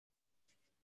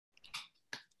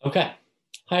Okay.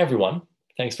 Hi, everyone.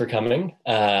 Thanks for coming.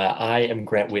 I am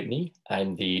Grant Whitney.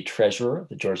 I'm the treasurer of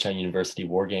the Georgetown University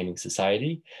Wargaming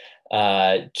Society.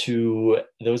 To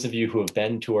those of you who have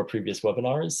been to our previous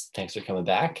webinars, thanks for coming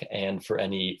back. And for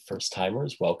any first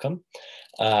timers, welcome.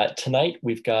 Tonight,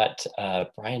 we've got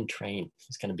Brian Train,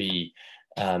 who's going to be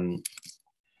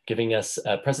giving us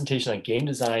a presentation on game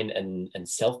design and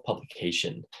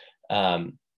self-publication.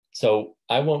 So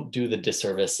I won't do the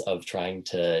disservice of trying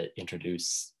to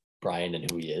introduce Brian and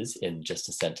who he is in just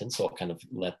a sentence. So I'll kind of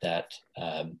let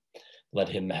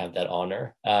him have that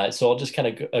honor. So I'll just kind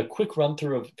of a quick run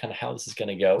through of kind of how this is going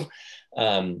to go.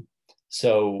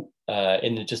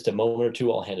 In just a moment or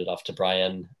two, I'll hand it off to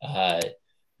Brian.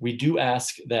 We do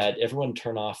ask that everyone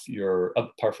turn off your,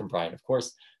 apart from Brian, of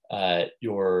course,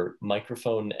 your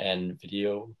microphone and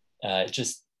video,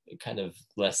 just kind of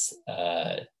less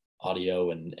audio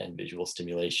and visual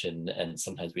stimulation, and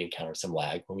sometimes we encounter some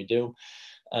lag when we do.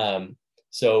 Brian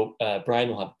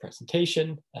will have a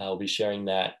presentation. I'll be sharing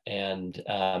that, and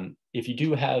if you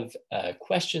do have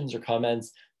questions or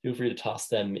comments, feel free to toss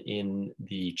them in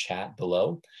the chat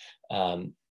below.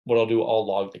 What I'll do, I'll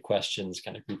log the questions,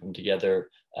 kind of group them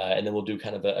together, and then we'll do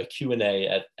kind of a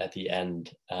Q&A at the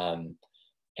end. And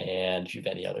if you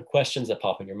have any other questions that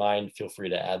pop in your mind, feel free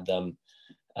to add them.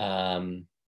 I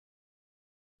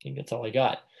think that's all I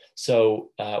got. So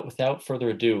without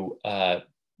further ado,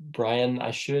 Brian,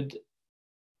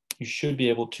 you should be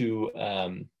able to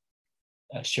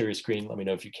share your screen. Let me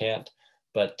know if you can't.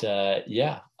 But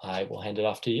yeah, I will hand it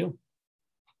off to you.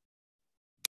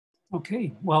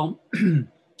 Okay, well,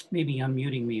 maybe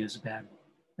unmuting me is a bad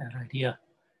idea.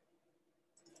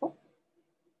 Oh.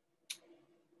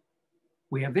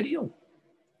 We have video.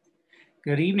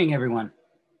 Good evening, everyone.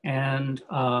 And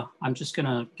I'm just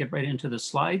gonna get right into the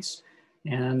slides,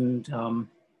 and I'll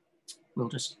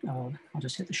just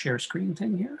hit the share screen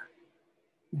thing here.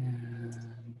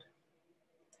 And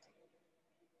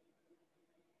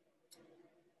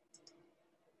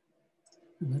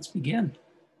let's begin.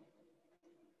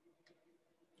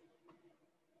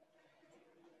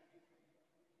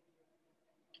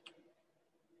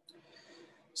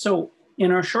 So in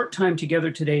our short time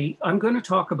together today, I'm going to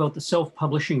talk about the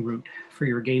self-publishing route for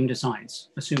your game designs,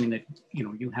 assuming that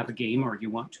you have a game or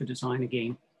you want to design a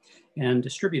game and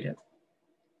distribute it.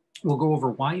 We'll go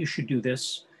over why you should do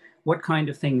this, what kind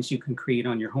of things you can create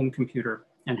on your home computer,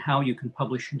 and how you can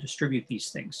publish and distribute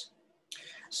these things.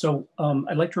 So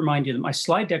I'd like to remind you that my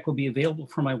slide deck will be available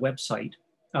from my website,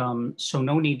 so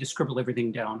no need to scribble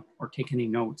everything down or take any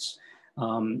notes.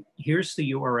 Here's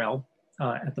the URL.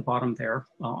 At the bottom there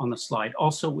on the slide.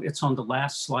 Also, it's on the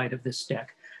last slide of this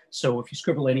deck. So if you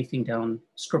scribble anything down,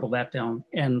 scribble that down.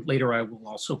 And later I will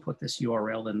also put this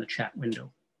URL in the chat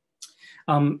window.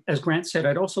 As Grant said,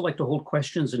 I'd also like to hold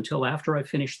questions until after I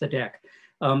finish the deck.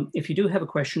 If you do have a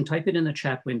question, type it in the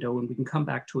chat window and we can come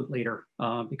back to it later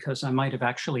because I might have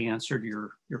actually answered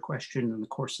your question in the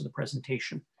course of the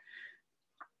presentation.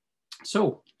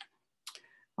 So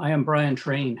I am Brian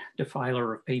Train,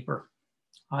 defiler of paper.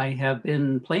 I have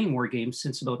been playing war games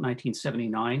since about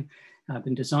 1979. I've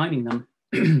been designing them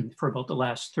for about the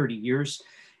last 30 years.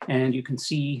 And you can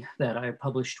see that I've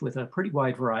published with a pretty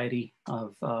wide variety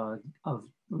of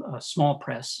small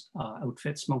press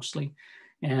outfits mostly.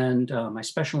 And my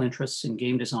special interests in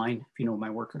game design, if you know my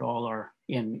work at all, lie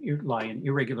in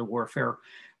irregular warfare,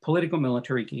 political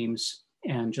military games,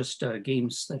 and just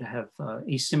games that have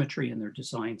asymmetry in their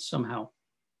design somehow.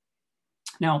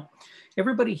 Now,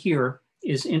 everybody here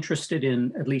is interested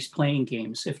in at least playing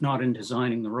games, if not in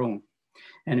designing their own.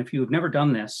 And if you have never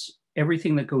done this,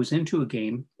 everything that goes into a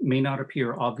game may not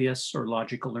appear obvious or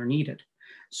logical or needed.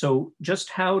 So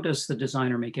just how does the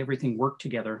designer make everything work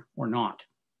together or not?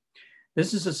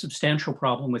 This is a substantial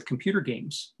problem with computer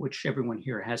games, which everyone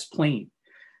here has played.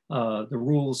 The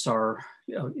rules are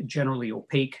generally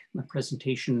opaque. The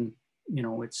presentation,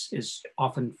 is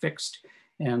often fixed,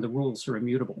 and the rules are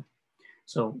immutable.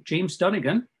 So James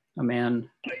Dunnigan, a man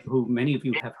who many of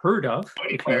you have heard of,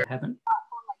 if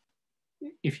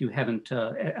you haven't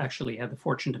actually had the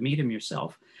fortune to meet him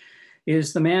yourself,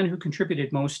 is the man who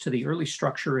contributed most to the early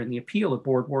structure and the appeal of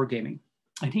board wargaming.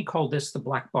 And he called this the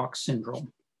black box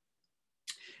syndrome.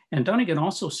 And Dunnigan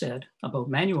also said about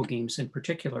manual games in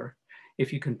particular,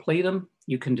 if you can play them,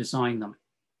 you can design them.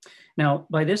 Now,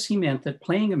 by this he meant that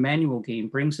playing a manual game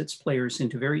brings its players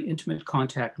into very intimate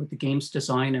contact with the game's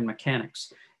design and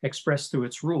mechanics, expressed through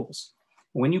its rules.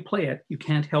 When you play it, you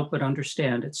can't help but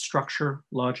understand its structure,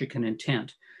 logic, and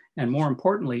intent, and more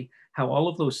importantly, how all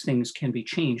of those things can be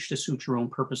changed to suit your own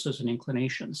purposes and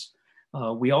inclinations.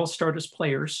 We all start as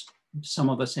players. Some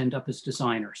of us end up as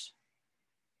designers.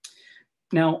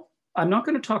 Now, I'm not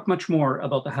going to talk much more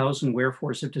about the hows and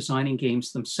wherefores of designing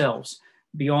games themselves,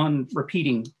 beyond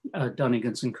repeating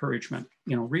Dunnigan's encouragement.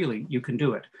 You know, really, you can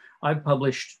do it. I've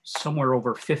published somewhere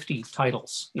over 50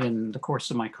 titles in the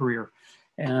course of my career,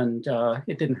 and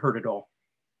it didn't hurt at all.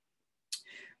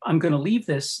 I'm going to leave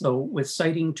this, though, with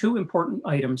citing two important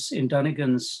items in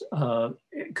Dunnigan's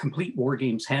complete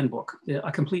Wargames handbook.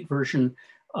 A complete version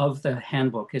of the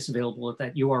handbook is available at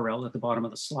that URL at the bottom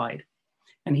of the slide.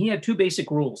 And he had two basic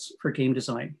rules for game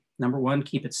design. Number one,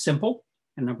 keep it simple.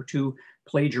 And number two,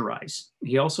 plagiarize.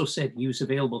 He also said use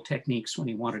available techniques when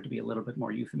he wanted to be a little bit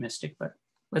more euphemistic, but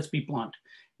let's be blunt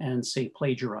and say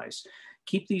plagiarize.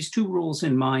 Keep these two rules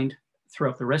in mind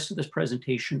throughout the rest of this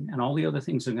presentation and all the other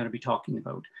things I'm going to be talking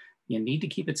about. You need to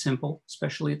keep it simple,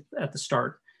 especially at the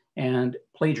start, and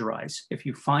plagiarize. If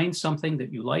you find something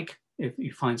that you like, if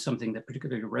you find something that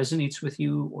particularly resonates with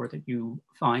you or that you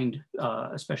find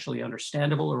especially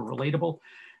understandable or relatable,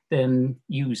 then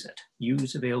use it.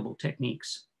 Use available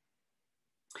techniques.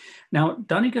 Now,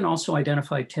 Dunnigan also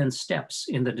identified 10 steps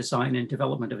in the design and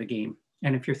development of a game.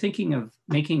 And if you're thinking of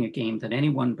making a game that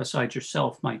anyone besides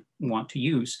yourself might want to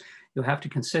use, you'll have to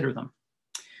consider them.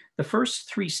 The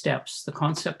first three steps, the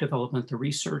concept development, the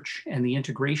research, and the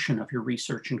integration of your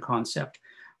research and concept,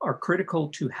 are critical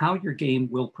to how your game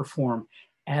will perform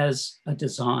as a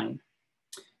design.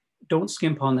 Don't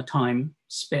skimp on the time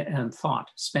and thought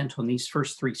spent on these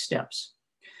first three steps.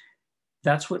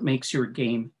 That's what makes your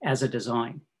game as a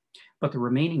design. But the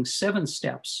remaining 7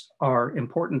 steps are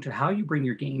important to how you bring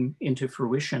your game into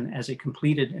fruition as a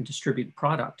completed and distributed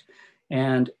product.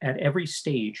 And at every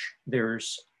stage,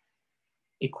 there's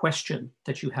a question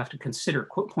that you have to consider,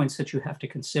 points that you have to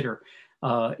consider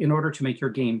in order to make your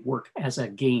game work as a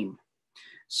game.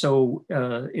 So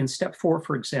in step 4,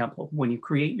 for example, when you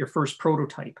create your first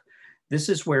prototype, this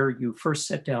is where you first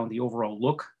set down the overall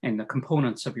look and the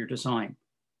components of your design.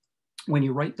 When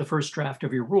you write the first draft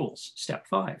of your rules, step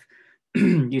 5,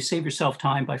 you save yourself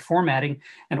time by formatting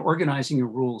and organizing your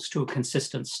rules to a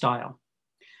consistent style.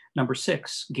 Number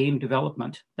 6, game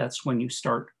development. That's when you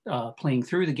start playing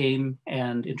through the game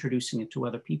and introducing it to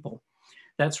other people.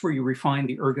 That's where you refine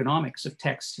the ergonomics of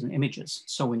text and images.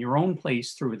 So in your own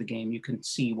plays through the game, you can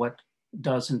see what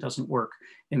does and doesn't work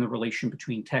in the relation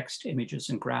between text, images,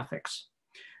 and graphics.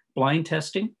 Blind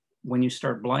testing. When you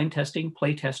start blind testing,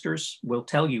 play testers will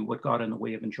tell you what got in the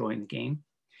way of enjoying the game.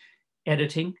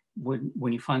 Editing,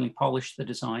 when you finally polish the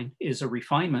design, is a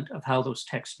refinement of how those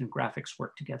text and graphics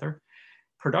work together.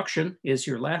 Production is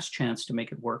your last chance to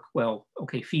make it work. Well,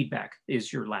 okay, feedback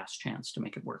is your last chance to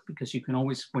make it work, because you can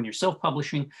always, when you're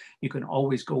self-publishing, you can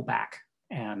always go back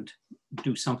and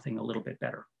do something a little bit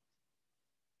better.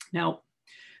 Now,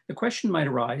 the question might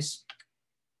arise,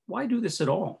 why do this at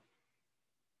all?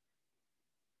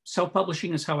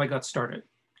 Self-publishing is how I got started,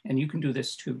 and you can do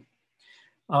this too.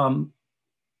 What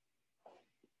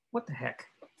the heck?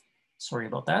 Sorry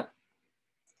about that.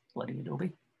 Bloody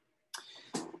Adobe.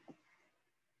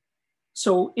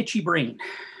 So itchy brain,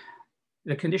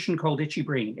 the condition called itchy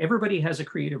brain. Everybody has a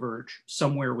creative urge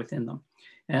somewhere within them.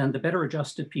 And the better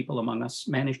adjusted people among us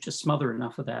manage to smother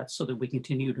enough of that so that we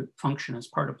continue to function as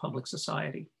part of public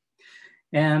society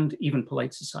and even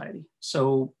polite society.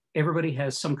 So everybody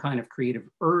has some kind of creative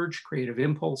urge, creative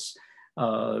impulse.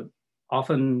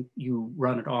 Often you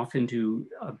run it off into,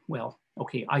 well,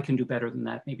 okay, I can do better than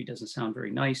that. Maybe doesn't sound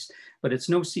very nice, but it's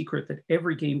no secret that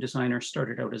every game designer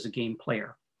started out as a game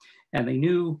player. And they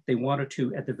knew they wanted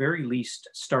to, at the very least,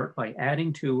 start by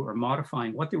adding to or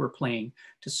modifying what they were playing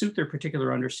to suit their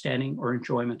particular understanding or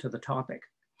enjoyment of the topic.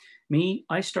 Me,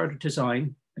 I started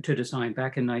to design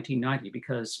back in 1990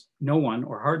 because no one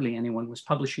or hardly anyone was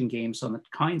publishing games on the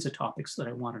kinds of topics that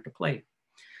I wanted to play.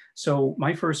 So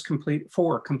my first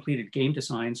 4 completed game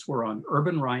designs were on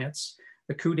urban riots,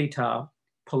 the coup d'etat,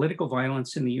 political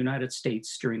violence in the United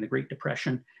States during the Great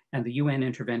Depression, and the UN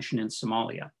intervention in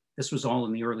Somalia. This was all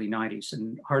in the early 90s,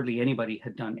 and hardly anybody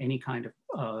had done any kind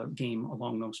of game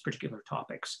along those particular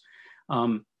topics.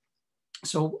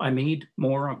 So I made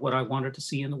more of what I wanted to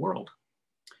see in the world.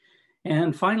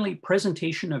 And finally,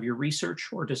 presentation of your research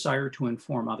or desire to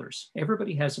inform others.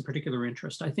 Everybody has a particular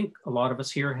interest. I think a lot of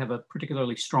us here have a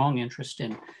particularly strong interest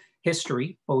in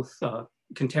history, both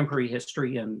contemporary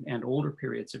history and older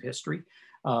periods of history.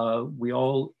 We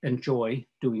all enjoy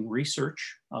doing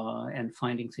research and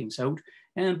finding things out,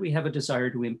 and we have a desire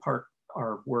to impart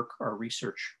our work, our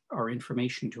research, our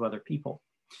information to other people.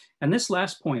 And this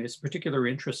last point is a particular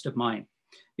interest of mine,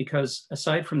 because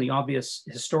aside from the obvious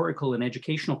historical and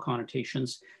educational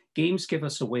connotations, games give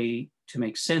us a way to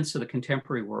make sense of the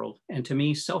contemporary world. And to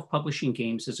me, self-publishing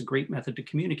games is a great method to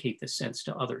communicate this sense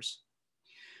to others.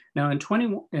 Now in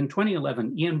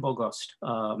 2011, Ian Bogost,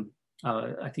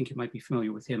 I think you might be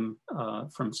familiar with him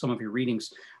from some of your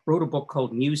readings, wrote a book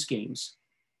called News Games.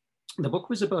 The book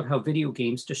was about how video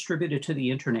games distributed to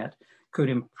the internet could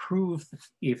improve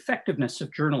the effectiveness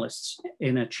of journalists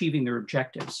in achieving their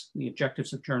objectives. The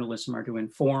objectives of journalism are to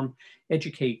inform,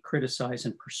 educate, criticize,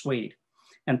 and persuade,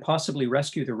 and possibly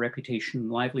rescue their reputation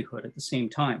and livelihood at the same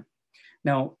time.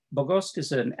 Now, Bogost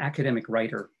is an academic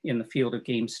writer in the field of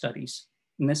game studies.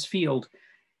 In this field,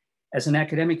 as an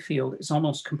academic field, is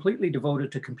almost completely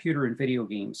devoted to computer and video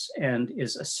games and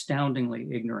is astoundingly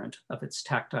ignorant of its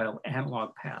tactile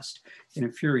analog past. It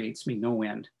infuriates me no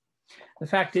end. The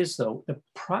fact is, though, the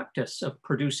practice of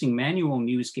producing manual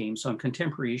news games on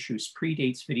contemporary issues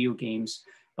predates video games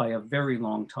by a very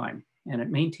long time, and it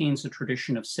maintains a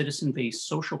tradition of citizen-based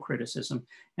social criticism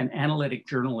and analytic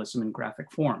journalism in graphic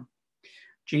form.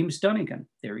 James Dunnigan,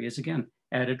 there he is again,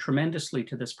 added tremendously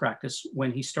to this practice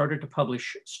when he started to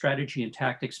publish Strategy and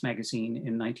Tactics magazine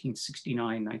in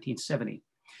 1969-1970.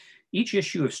 Each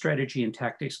issue of Strategy and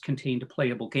Tactics contained a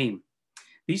playable game.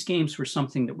 These games were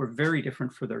something that were very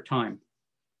different for their time.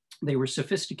 They were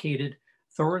sophisticated,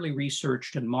 thoroughly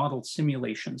researched and modeled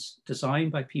simulations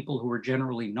designed by people who were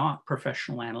generally not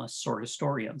professional analysts or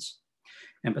historians.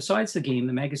 And besides the game,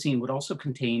 the magazine would also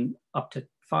contain up to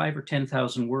 5,000 or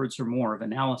 10,000 words or more of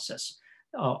analysis,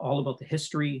 all about the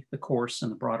history, the course,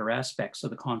 and the broader aspects of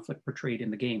the conflict portrayed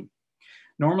in the game.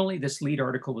 Normally, this lead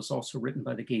article was also written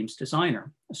by the game's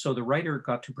designer, so the writer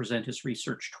got to present his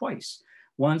research twice,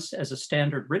 once as a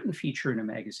standard written feature in a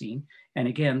magazine, and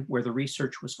again, where the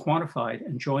research was quantified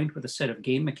and joined with a set of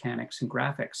game mechanics and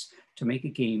graphics to make a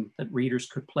game that readers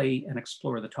could play and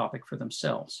explore the topic for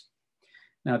themselves.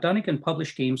 Now, Dunnigan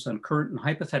published games on current and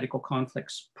hypothetical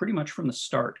conflicts pretty much from the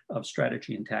start of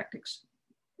Strategy and Tactics.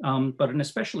 But an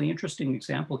especially interesting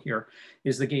example here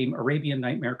is the game Arabian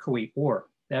Nightmare Kuwait War.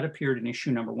 That appeared in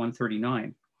issue number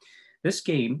 139. This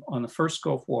game on the first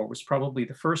Gulf War was probably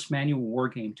the first manual war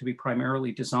game to be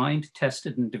primarily designed,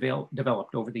 tested, and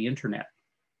developed over the internet.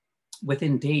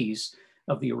 Within days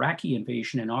of the Iraqi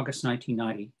invasion in August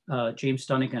 1990, James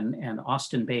Dunnigan and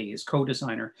Austin Bay, his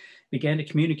co-designer, began to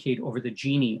communicate over the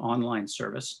Genie online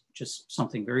service, which is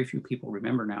something very few people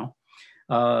remember now.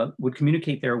 Would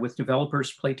communicate there with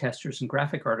developers, playtesters, and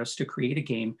graphic artists to create a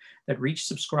game that reached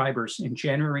subscribers in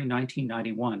January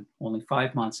 1991, only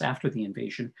 5 months after the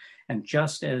invasion, and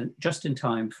just in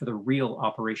time for the real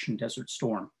Operation Desert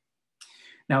Storm.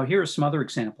 Now, here are some other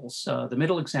examples. The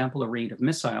middle example, A Raid of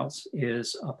Missiles,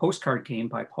 is a postcard game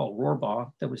by Paul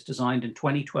Rohrbaugh that was designed in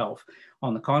 2012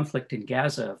 on the conflict in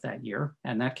Gaza of that year,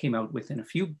 and that came out within a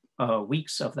few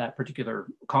weeks of that particular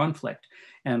conflict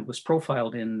and was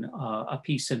profiled in a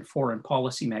piece in Foreign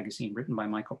Policy magazine written by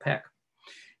Michael Peck.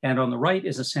 And on the right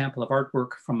is a sample of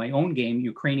artwork from my own game,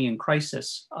 Ukrainian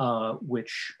Crisis,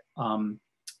 which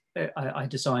I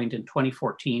designed in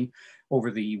 2014 over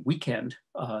the weekend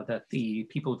that the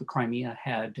people of the Crimea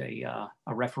had a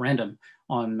referendum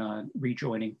on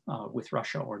rejoining with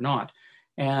Russia or not.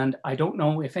 And I don't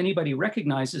know if anybody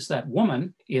recognizes that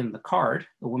woman in the card,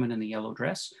 the woman in the yellow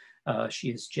dress. She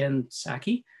is Jen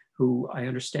Psaki, who I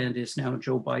understand is now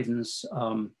Joe Biden's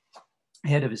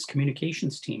head of his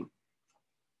communications team.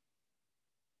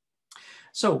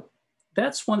 So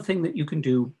that's one thing that you can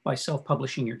do by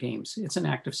self-publishing your games. It's an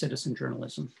act of citizen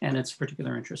journalism, and it's a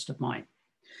particular interest of mine.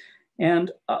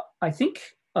 And I think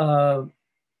I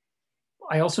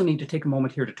also need to take a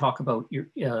moment here to talk about your,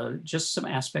 just some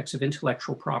aspects of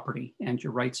intellectual property and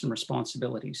your rights and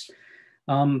responsibilities.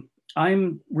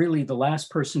 I'm really the last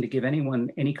person to give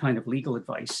anyone any kind of legal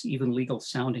advice, even legal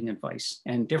sounding advice,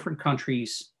 and different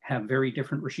countries have very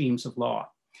different regimes of law.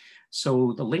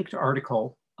 So the linked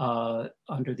article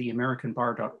under the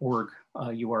americanbar.org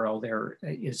URL there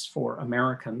is for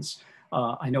Americans.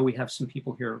 I know we have some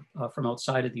people here from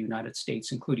outside of the United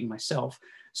States, including myself.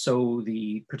 So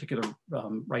the particular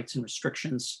rights and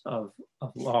restrictions of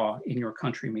law in your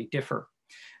country may differ.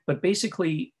 But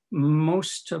basically,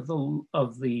 most of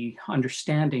the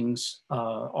understandings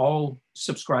all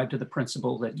subscribe to the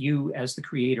principle that you, as the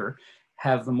creator,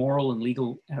 have the moral and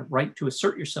legal right to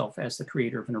assert yourself as the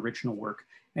creator of an original work,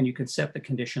 and you can set the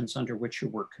conditions under which your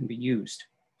work can be used.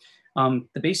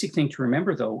 The basic thing to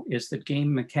remember, though, is that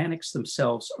game mechanics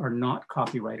themselves are not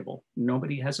copyrightable.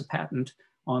 Nobody has a patent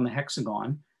on the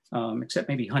hexagon, except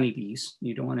maybe honeybees.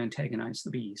 You don't want to antagonize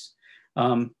the bees.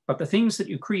 But the things that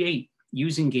you create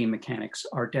using game mechanics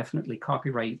are definitely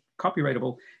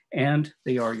copyrightable, and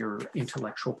they are your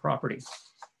intellectual property.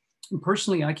 And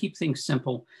personally, I keep things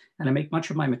simple, and I make much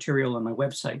of my material on my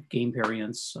website, Game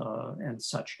Variants and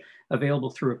such, available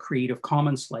through a Creative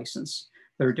Commons license.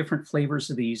 There are different flavors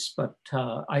of these, but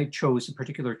I chose a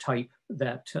particular type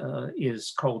that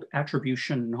is called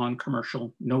attribution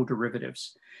non-commercial, no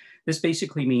derivatives. This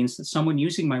basically means that someone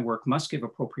using my work must give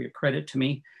appropriate credit to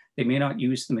me. They may not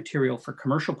use the material for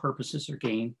commercial purposes or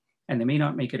gain, and they may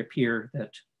not make it appear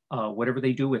that whatever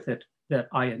they do with it, that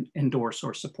I endorse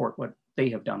or support what they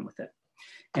have done with it.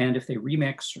 And if they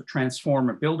remix or transform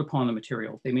or build upon the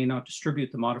material, they may not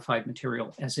distribute the modified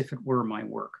material as if it were my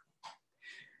work.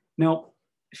 Now,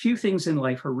 few things in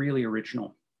life are really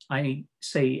original. I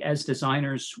say, as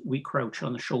designers, we crouch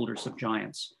on the shoulders of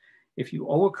giants. If you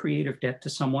owe a creative debt to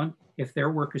someone, if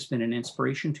their work has been an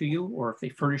inspiration to you, or if they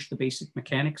furnish the basic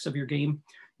mechanics of your game,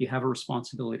 you have a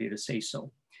responsibility to say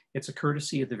so. It's a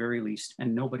courtesy at the very least,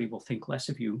 and nobody will think less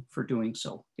of you for doing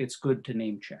so. It's good to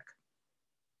name check.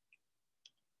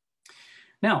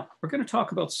 Now, we're going to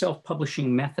talk about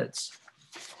self-publishing methods.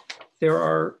 There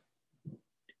are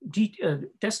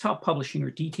desktop publishing, or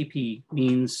DTP,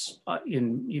 means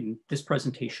in this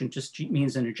presentation just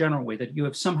means in a general way that you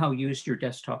have somehow used your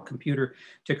desktop computer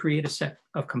to create a set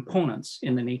of components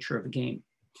in the nature of a game.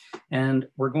 And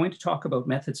we're going to talk about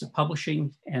methods of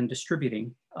publishing and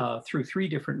distributing through 3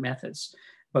 different methods.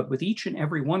 But with each and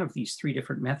every one of these 3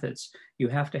 different methods, you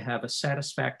have to have a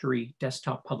satisfactory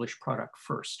desktop published product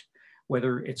first.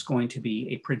 Whether it's going to be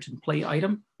a print and play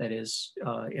item, that is,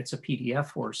 it's a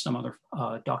PDF or some other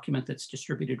document that's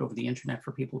distributed over the internet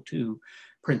for people to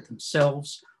print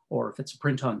themselves, or if it's a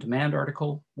print on demand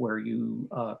article where you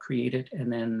create it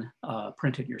and then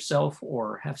print it yourself,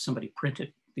 or have somebody print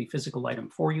it, the physical item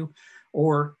for you,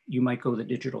 or you might go the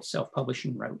digital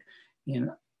self-publishing route.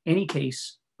 In any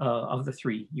case of the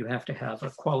 3, you have to have a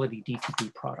quality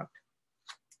DTP product.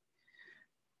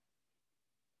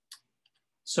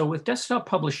 So with desktop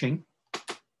publishing,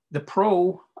 the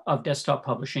pro of desktop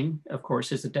publishing, of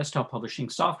course, is the desktop publishing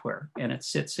software, and it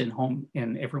sits in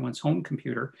everyone's home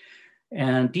computer.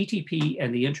 And DTP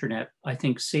and the internet, I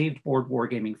think, saved board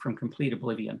wargaming from complete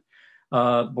oblivion.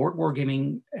 Board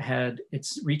wargaming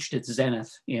reached its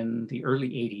zenith in the early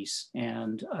 80s,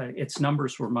 and its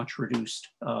numbers were much reduced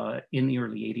in the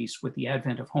early 80s with the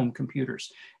advent of home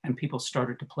computers, and people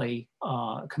started to play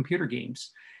computer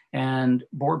games. And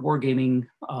board wargaming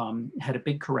had a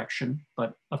big correction,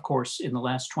 but of course, in the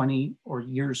last 20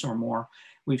 years or more,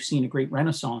 we've seen a great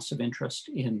renaissance of interest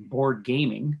in board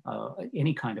gaming,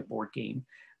 any kind of board game,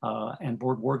 and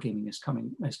board wargaming has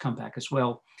come back as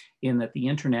well, in that the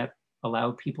internet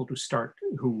allowed people to start,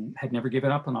 who had never given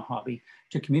up on a hobby,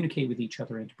 to communicate with each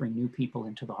other and to bring new people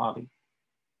into the hobby.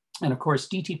 And of course,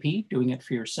 DTP, doing it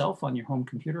for yourself on your home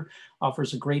computer,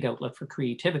 offers a great outlet for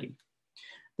creativity.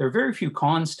 There are very few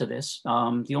cons to this.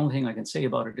 The only thing I can say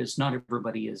about it is not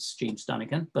everybody is James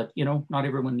Dunnigan, but not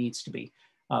everyone needs to be.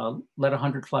 Let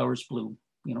 100 flowers bloom,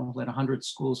 let 100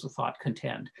 schools of thought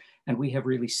contend. And we have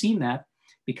really seen that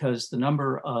because the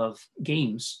number of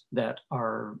games that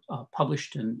are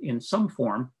published in some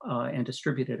form and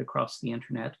distributed across the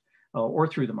internet or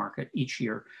through the market each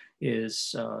year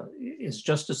is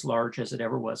just as large as it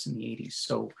ever was in the 80s.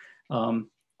 So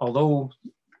although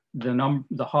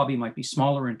the hobby might be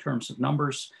smaller in terms of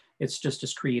numbers, it's just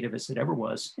as creative as it ever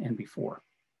was and before.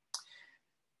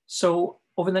 So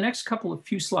over the next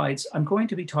few slides, I'm going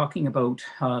to be talking about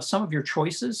some of your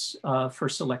choices for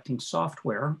selecting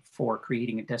software for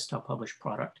creating a desktop published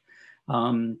product.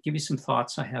 Give you some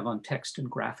thoughts I have on text and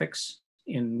graphics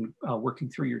in working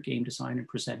through your game design and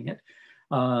presenting it.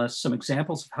 Some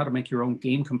examples of how to make your own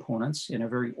game components in a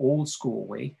very old school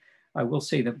way. I will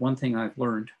say that one thing I've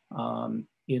learned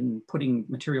in putting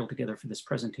material together for this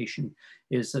presentation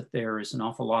is that there is an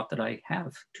awful lot that I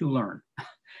have to learn.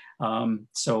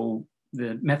 So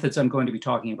the methods I'm going to be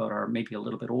talking about are maybe a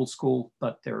little bit old school,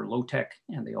 but they're low tech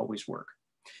and they always work.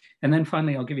 And then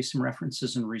finally, I'll give you some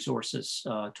references and resources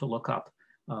to look up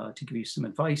to give you some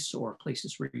advice or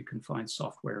places where you can find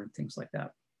software and things like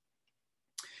that.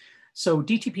 So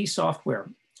DTP software,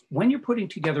 when you're putting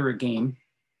together a game,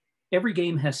 every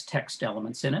game has text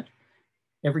elements in it.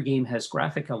 Every game has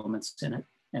graphic elements in it,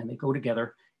 and they go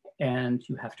together, and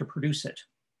you have to produce it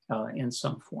in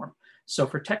some form. So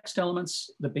for text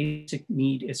elements, the basic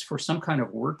need is for some kind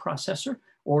of word processor,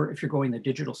 or if you're going the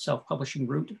digital self-publishing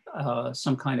route,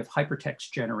 some kind of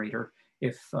hypertext generator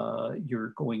if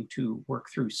you're going to work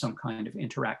through some kind of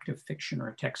interactive fiction or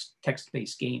a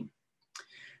text-based game.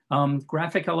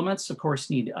 Graphic elements, of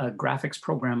course, need a graphics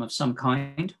program of some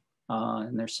kind,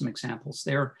 and there's some examples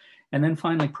there. And then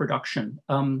finally, production.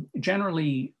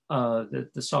 Generally, the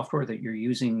software that you're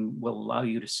using will allow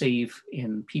you to save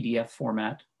in PDF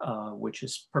format, which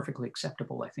is perfectly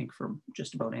acceptable, I think, for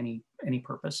just about any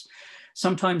purpose.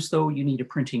 Sometimes, though, you need a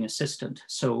printing assistant.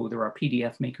 So there are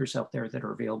PDF makers out there that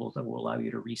are available that will allow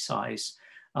you to resize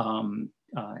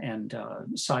and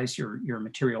size your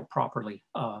material properly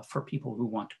for people who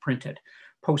want to print it.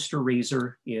 Poster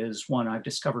Razor is one I've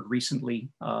discovered recently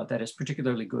that is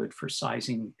particularly good for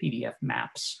sizing PDF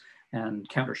maps and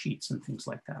counter sheets and things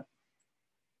like that.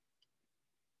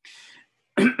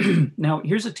 Now,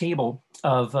 here's a table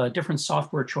of different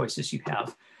software choices you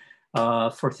have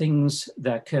for things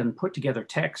that can put together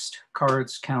text,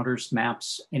 cards, counters,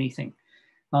 maps, anything.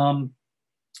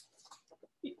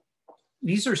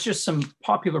 These are just some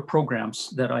popular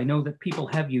programs that I know that people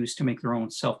have used to make their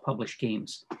own self-published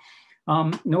games.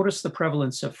 Notice the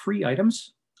prevalence of free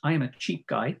items. I am a cheap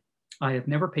guy. I have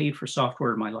never paid for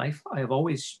software in my life. I have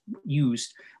always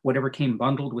used whatever came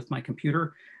bundled with my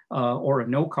computer or a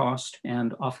no cost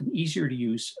and often easier to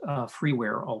use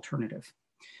freeware alternative.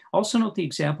 Also note the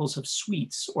examples of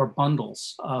suites or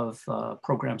bundles of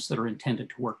programs that are intended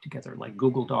to work together, like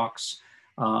Google Docs.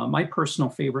 My personal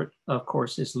favorite, of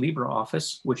course, is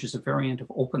LibreOffice, which is a variant of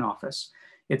OpenOffice.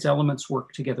 Its elements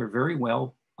work together very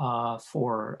well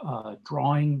for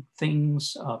drawing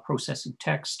things, processing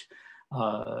text,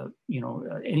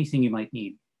 anything you might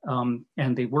need.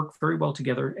 And they work very well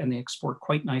together, and they export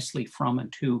quite nicely from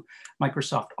and to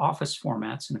Microsoft Office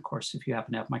formats. And of course, if you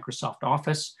happen to have Microsoft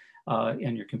Office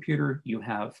in your computer, you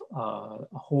have a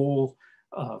whole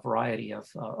variety of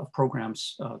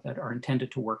programs that are intended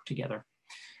to work together.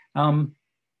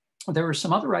 There are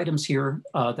some other items here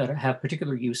that have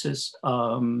particular uses.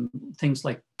 Things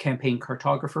like Campaign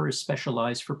Cartographer is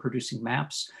specialized for producing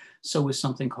maps. So is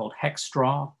something called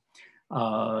Hexdraw.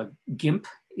 GIMP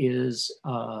is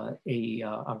a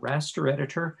raster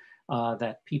editor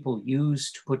that people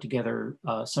use to put together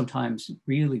sometimes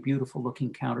really beautiful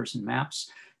looking counters and maps.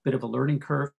 Bit of a learning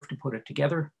curve to put it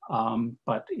together,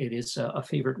 but it is a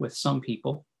favorite with some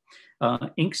people.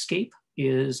 Inkscape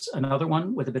is another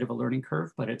one with a bit of a learning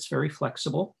curve, but it's very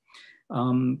flexible.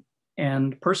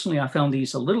 And personally, I found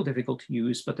these a little difficult to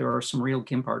use, but there are some real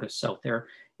GIMP artists out there.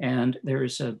 And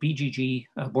there's a BGG,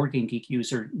 a Board Game Geek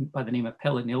user by the name of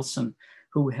Pelle Nilsson,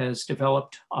 who has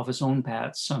developed off his own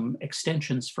bat some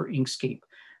extensions for Inkscape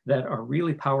that are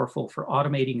really powerful for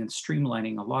automating and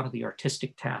streamlining a lot of the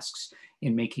artistic tasks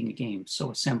in making a game.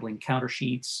 So assembling counter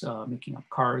sheets, making up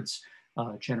cards,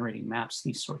 generating maps,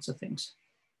 these sorts of things.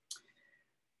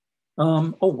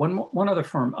 One other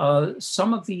firm.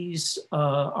 Some of these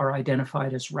are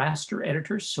identified as raster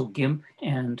editors. So GIMP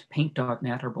and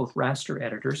Paint.net are both raster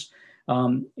editors.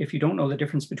 If you don't know the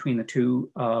difference between the two,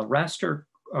 raster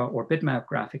or bitmap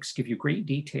graphics give you great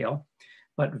detail,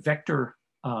 but vector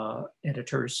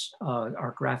editors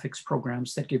are graphics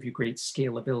programs that give you great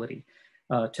scalability.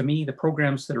 To me, the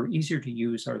programs that are easier to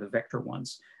use are the vector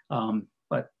ones.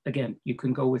 But again, you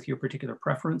can go with your particular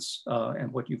preference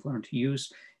and what you've learned to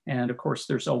use. And of course,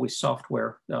 there's always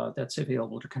software that's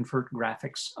available to convert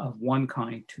graphics of one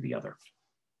kind to the other.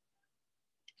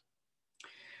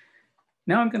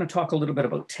 Now I'm going to talk a little bit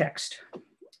about text.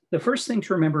 The first thing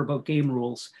to remember about game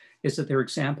rules is that they're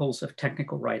examples of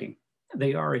technical writing.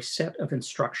 They are a set of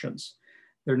instructions.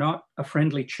 They're not a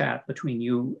friendly chat between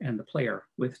you and the player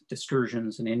with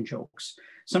discursions and in-jokes.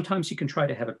 Sometimes you can try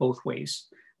to have it both ways.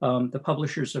 The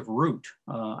publishers of Root,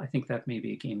 I think that may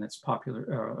be a game that's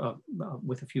popular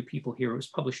with a few people here. It was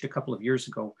published a couple of years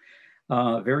ago.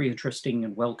 Very interesting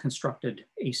and well-constructed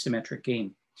asymmetric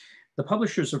game. The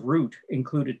publishers of Root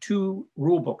included 2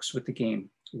 rule books with the game.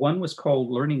 One was called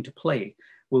Learning to Play,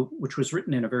 which was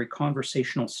written in a very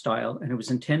conversational style, and it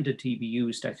was intended to be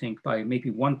used, I think, by maybe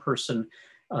one person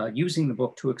using the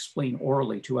book to explain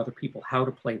orally to other people how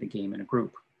to play the game in a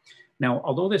group. Now,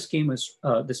 although this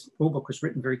rulebook was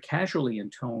written very casually in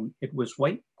tone, it was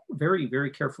very, very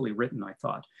carefully written, I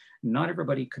thought. Not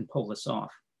everybody can pull this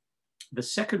off. The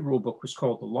second rulebook was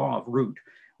called The Law of Root,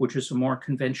 which is a more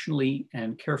conventionally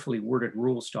and carefully worded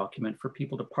rules document for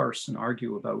people to parse and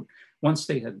argue about. Once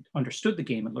they had understood the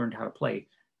game and learned how to play,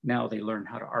 now they learn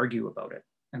how to argue about it.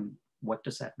 And what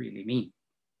does that really mean?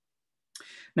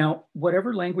 Now,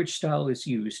 whatever language style is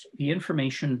used, the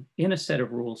information in a set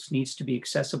of rules needs to be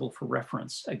accessible for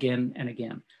reference again and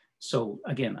again. So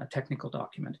again, a technical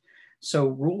document. So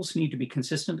rules need to be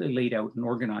consistently laid out and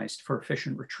organized for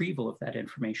efficient retrieval of that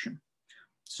information.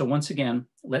 So once again,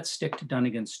 let's stick to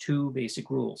Dunnigan's 2 basic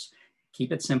rules.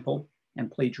 Keep it simple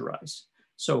and plagiarize.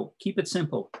 So keep it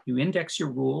simple. You index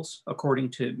your rules according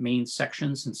to main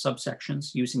sections and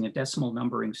subsections using a decimal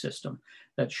numbering system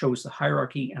that shows the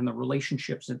hierarchy and the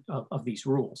relationships of these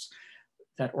rules.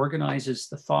 That organizes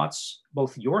the thoughts,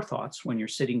 both your thoughts when you're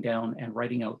sitting down and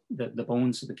writing out the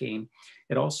bones of the game.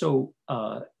 It also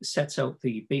sets out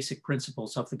the basic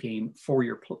principles of the game for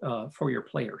your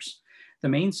players. The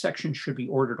main section should be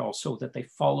ordered also that they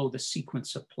follow the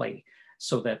sequence of play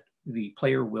so that the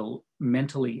player will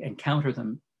mentally encounter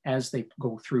them as they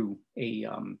go through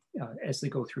through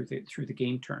the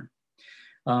game turn.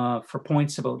 For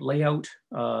points about layout,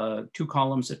 2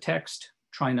 columns of text.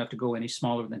 Try not to go any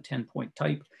smaller than 10-point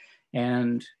type,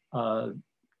 and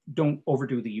don't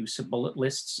overdo the use of bullet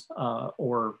lists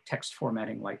or text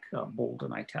formatting like bold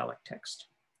and italic text.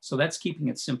 So that's keeping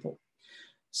it simple.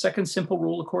 Second simple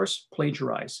rule, of course,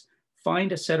 plagiarize.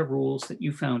 Find a set of rules that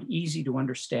you found easy to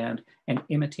understand and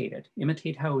imitate it.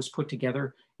 Imitate how it was put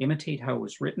together, imitate how it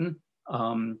was written,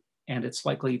 and it's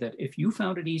likely that if you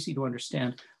found it easy to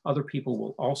understand, other people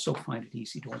will also find it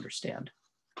easy to understand.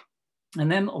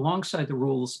 And then alongside the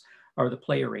rules are the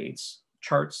player aids,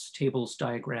 charts, tables,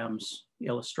 diagrams,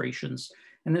 illustrations.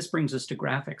 And this brings us to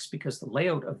graphics because the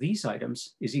layout of these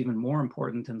items is even more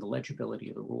important than the legibility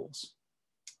of the rules.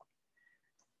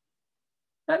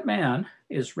 That man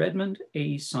is Redmond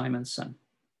A. Simonson.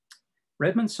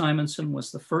 Redmond Simonson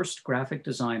was the first graphic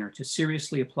designer to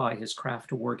seriously apply his craft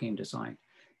to wargame design.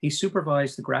 He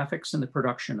supervised the graphics and the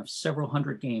production of several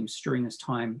hundred games during his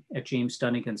time at James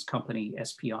Dunnigan's company,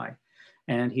 SPI,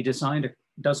 and he designed a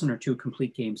dozen or 2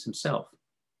 complete games himself.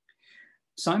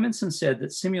 Simonson said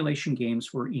that simulation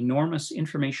games were enormous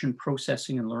information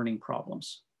processing and learning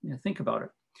problems. Now, think about it.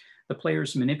 The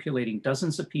players manipulating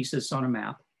dozens of pieces on a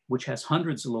map, which has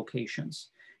hundreds of locations,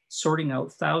 sorting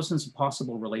out thousands of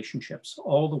possible relationships,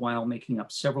 all the while making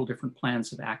up several different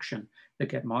plans of action that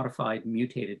get modified and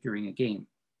mutated during a game.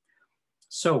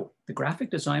 So the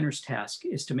graphic designer's task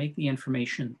is to make the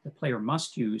information the player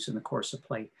must use in the course of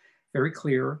play very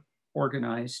clear,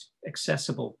 organized,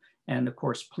 accessible, and of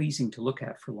course, pleasing to look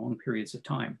at for long periods of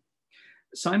time.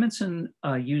 Simonson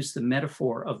used the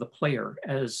metaphor of the player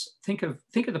as, think of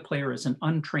the player as an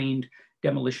untrained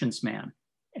demolitions man,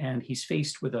 and he's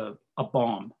faced with a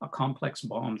bomb, a complex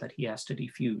bomb that he has to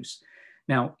defuse.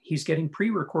 Now, he's getting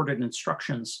pre-recorded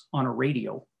instructions on a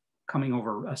radio coming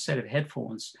over a set of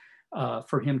headphones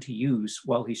for him to use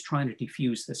while he's trying to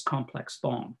defuse this complex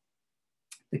bomb.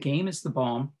 The game is the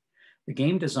bomb. The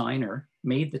game designer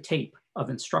made the tape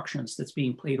of instructions that's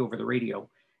being played over the radio,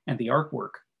 and the artwork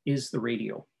is the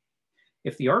radio.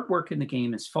 If the artwork in the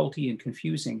game is faulty and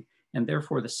confusing, and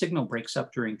therefore the signal breaks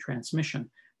up during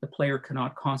transmission, the player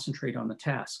cannot concentrate on the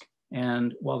task.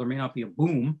 And while there may not be a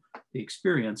boom, the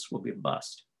experience will be a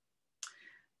bust.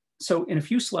 So in a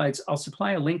few slides, I'll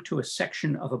supply a link to a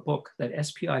section of a book that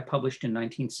SPI published in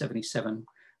 1977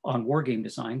 on wargame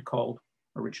design called,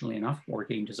 originally enough,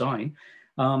 Wargame Design.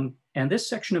 And this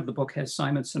section of the book has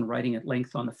Simonson writing at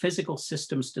length on the physical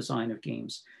systems design of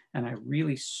games. And I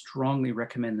really strongly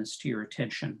recommend this to your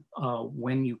attention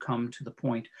when you come to the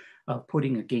point of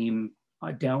putting a game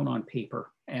down on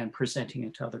paper and presenting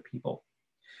it to other people.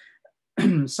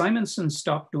 Simonson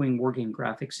stopped doing wargame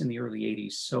graphics in the early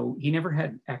 80s, so he never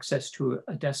had access to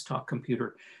a desktop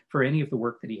computer for any of the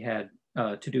work that he had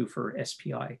to do for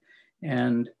SPI.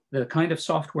 And the kind of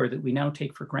software that we now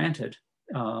take for granted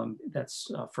that's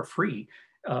for free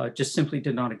just simply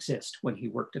did not exist when he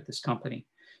worked at this company.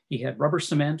 He had rubber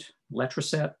cement,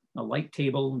 letraset, a light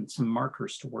table, and some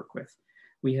markers to work with.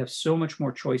 We have so much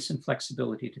more choice and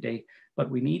flexibility today, but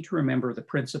we need to remember the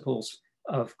principles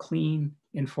of clean,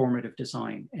 informative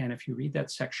design. And if you read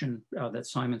that section that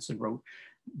Simonson wrote,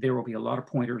 there will be a lot of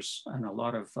pointers and a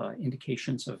lot of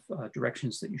indications of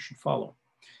directions that you should follow.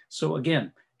 So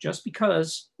again, just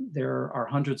because there are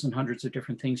hundreds and hundreds of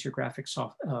different things your graphics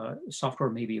software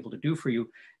may be able to do for you,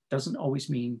 doesn't always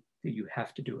mean that you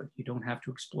have to do it. You don't have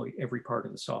to exploit every part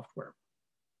of the software.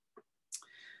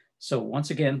 So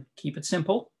once again, keep it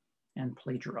simple and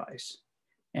plagiarize.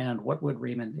 And what would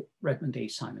Redmond A.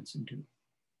 Simonson do?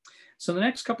 So the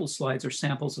next couple of slides are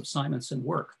samples of Simonson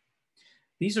work.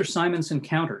 These are Simonson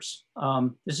counters.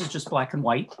 This is just black and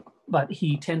white, but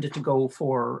he tended to go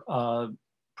for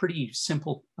pretty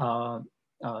simple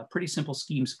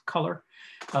schemes of color,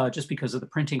 just because of the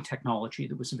printing technology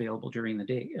that was available during the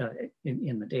day,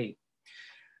 in the day.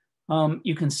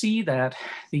 You can see that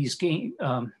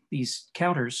these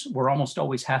counters were almost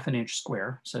always ½ an inch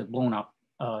square, so blown up.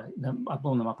 I've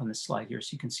blown them up on this slide here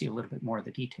so you can see a little bit more of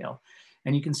the detail.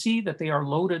 And you can see that they are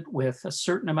loaded with a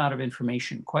certain amount of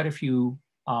information, quite a few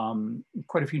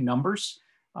numbers,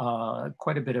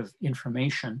 quite a bit of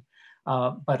information.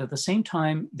 but at the same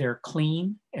time, they're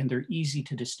clean and they're easy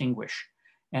to distinguish.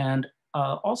 And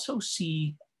also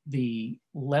see the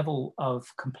level of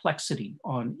complexity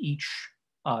on each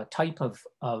type of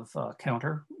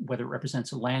counter, whether it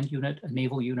represents a land unit, a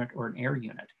naval unit, or an air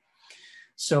unit.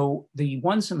 So the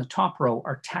ones in the top row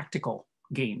are tactical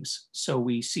games. So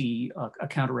we see a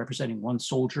counter representing one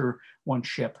soldier, one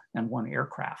ship, and one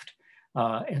aircraft.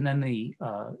 And then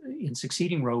in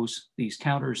succeeding rows, these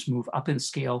counters move up in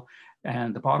scale,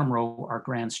 and the bottom row are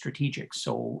grand strategic.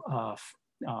 So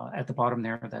at the bottom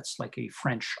there, that's like a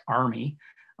French army,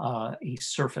 a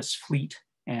surface fleet,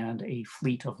 and a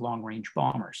fleet of long-range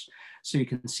bombers. So you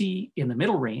can see in the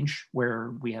middle range,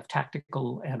 where we have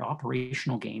tactical and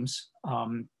operational games,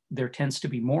 there tends to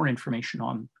be more information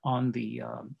on the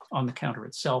counter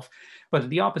itself. But at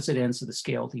the opposite ends of the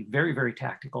scale, the very, very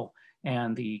tactical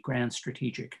and the grand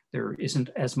strategic, there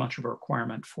isn't as much of a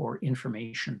requirement for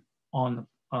information on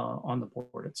the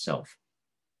board itself.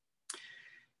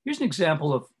 Here's an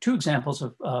example of two examples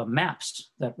of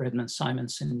maps that Redmond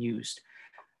Simonson used.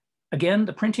 Again,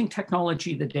 the printing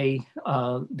technology of the day,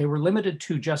 they were limited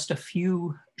to just a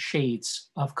few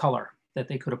shades of color that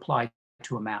they could apply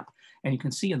to a map. And you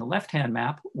can see in the left-hand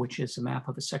map, which is a map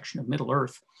of a section of Middle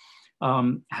Earth,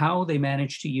 how they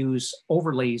managed to use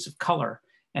overlays of color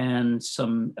and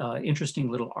some interesting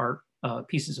little art,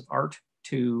 pieces of art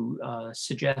to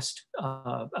suggest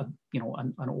an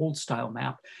old style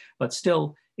map, but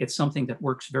still it's something that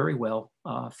works very well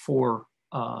for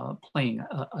playing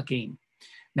a game.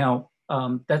 Now,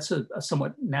 that's a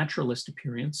somewhat naturalist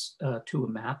appearance to a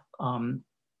map.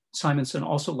 Simonson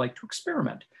also liked to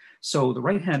experiment. So the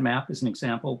right-hand map is an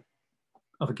example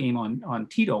of a game on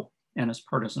Tito and his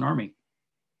partisan army.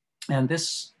 And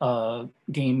this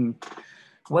game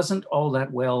wasn't all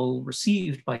that well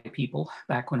received by people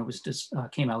back when it was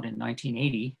came out in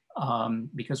 1980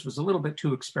 because it was a little bit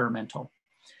too experimental.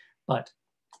 But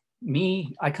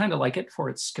I kind of like it for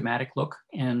its schematic look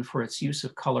and for its use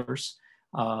of colors.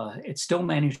 It still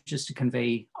manages to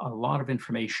convey a lot of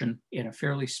information in a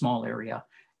fairly small area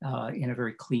in a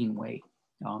very clean way.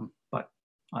 But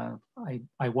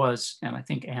I was, and I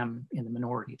think am, in the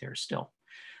minority there still.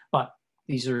 But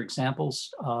these are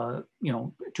examples,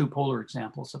 two polar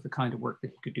examples of the kind of work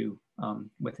that he could do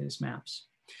with his maps.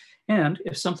 And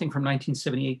if something from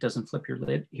 1978 doesn't flip your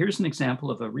lid, here's an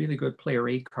example of a really good player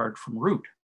aid card from Root,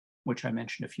 which I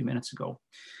mentioned a few minutes ago.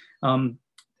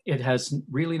 It has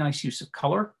really nice use of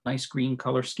color, nice green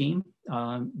color scheme,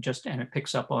 and it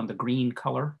picks up on the green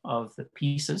color of the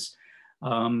pieces.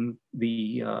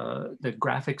 The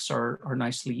graphics are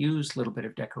nicely used, a little bit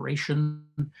of decoration,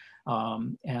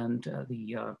 and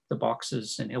the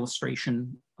boxes and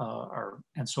illustration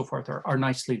and so forth are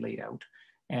nicely laid out.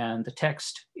 And the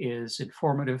text is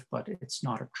informative, but it's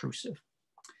not obtrusive.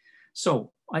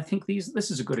 So I think this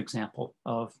is a good example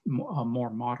of a more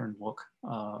modern look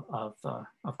of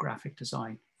graphic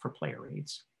design for player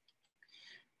aids.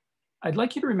 I'd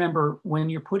like you to remember when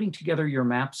you're putting together your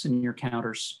maps and your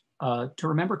counters to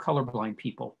remember colorblind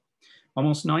people.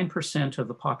 Almost 9% of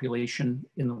the population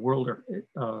in the world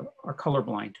are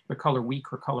colorblind. They're color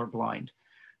weak or colorblind.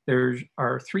 There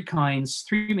are three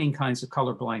main kinds of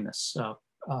color blindness.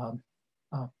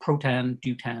 Protan,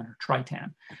 deutan, or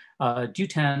tritan.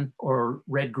 Deutan, or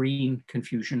red-green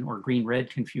confusion, or green-red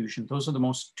confusion, those are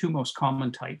the two most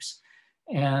common types.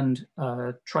 And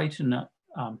tritanopy,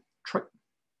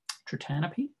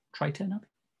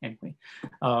 anyway,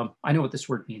 I know what this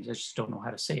word means, I just don't know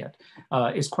how to say it,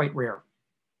 is quite rare.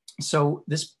 So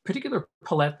this particular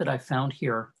palette that I found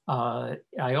here, I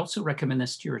also recommend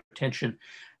this to your attention.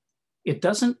 It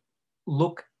doesn't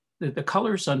look, the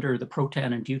colors under the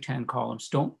protan and deutan columns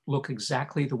don't look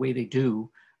exactly the way they do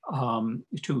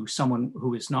to someone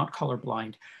who is not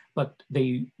colorblind, but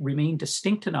they remain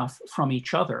distinct enough from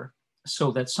each other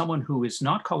so that someone who is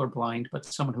not colorblind, but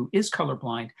someone who is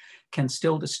colorblind can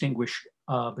still distinguish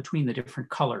between the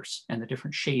different colors and the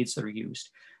different shades that are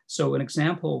used. So an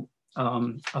example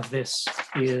of this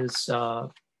is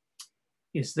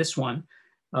this one.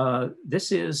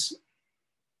 This is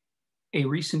a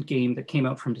recent game that came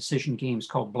out from Decision Games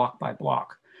called Block by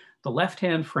Block. The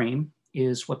left-hand frame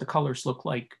is what the colors look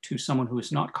like to someone who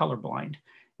is not colorblind.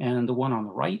 And the one on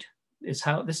the right is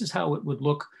this is how it would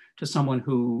look to someone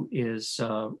who is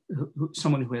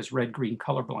someone who has red-green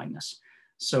color blindness.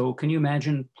 So can you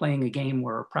imagine playing a game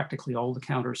where practically all the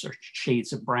counters are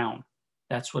shades of brown?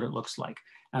 That's what it looks like.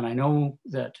 And I know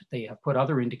that they have put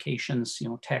other indications,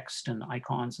 text and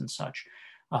icons and such.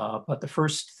 But the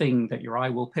first thing that your eye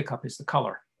will pick up is the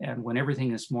color. And when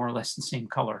everything is more or less the same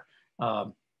color,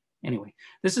 Anyway,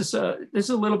 this is a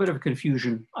little bit of a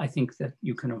confusion I think that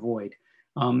you can avoid.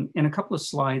 In a couple of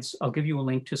slides, I'll give you a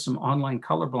link to some online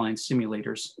colorblind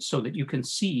simulators so that you can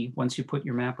see, once you put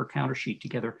your map or counter sheet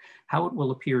together, how it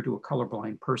will appear to a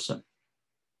colorblind person.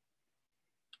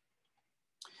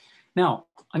 Now,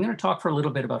 I'm going to talk for a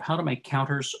little bit about how to make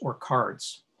counters or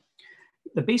cards.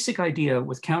 The basic idea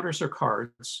with counters or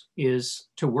cards is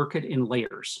to work it in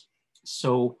layers.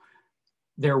 So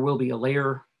there will be a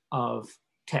layer of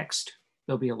text,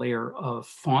 there'll be a layer of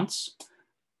fonts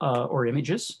or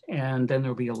images, and then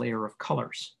there'll be a layer of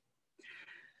colors.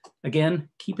 Again,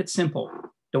 keep it simple,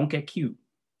 don't get cute.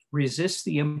 Resist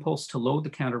the impulse to load the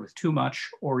counter with too much,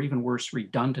 or even worse,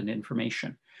 redundant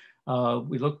information.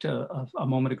 We looked a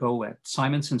moment ago at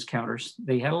Simonson's counters.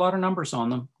 They had a lot of numbers on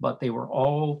them, but they were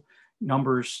all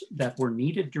numbers that were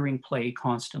needed during play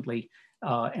constantly,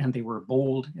 and they were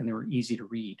bold and they were easy to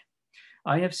read.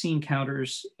 I have seen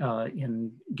counters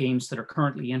in games that are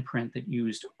currently in print that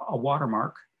used a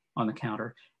watermark on the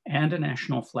counter and a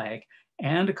national flag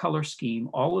and a color scheme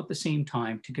all at the same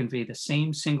time to convey the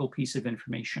same single piece of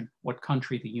information, what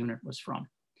country the unit was from.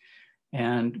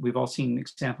 And we've all seen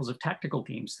examples of tactical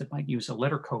games that might use a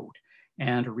letter code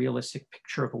and a realistic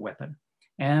picture of a weapon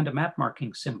and a map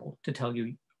marking symbol to tell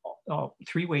you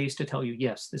 3 ways to tell you,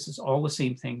 yes, this is all the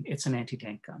same thing, it's an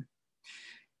anti-tank gun.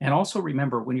 And also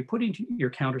remember, when you're putting your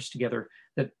counters together,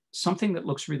 that something that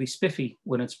looks really spiffy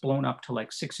when it's blown up to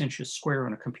like 6 inches square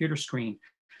on a computer screen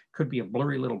could be a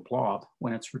blurry little blob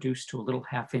when it's reduced to a little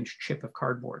half-inch chip of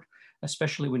cardboard,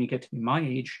 especially when you get to be my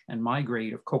age and my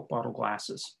grade of Coke bottle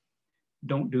glasses.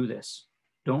 Don't do this.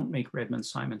 Don't make Redmond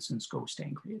Simonson's ghost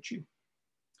angry at you.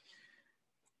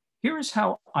 Here is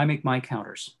how I make my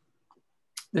counters.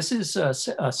 This is a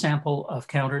sample of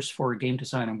counters for a game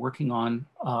design I'm working on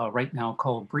right now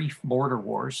called Brief Border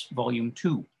Wars, Volume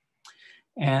 2.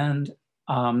 And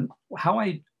how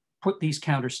I put these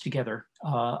counters together,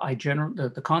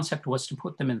 the concept was to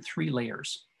put them in 3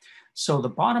 layers. So the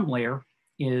bottom layer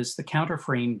is the counter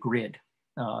frame grid.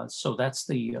 So that's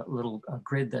the little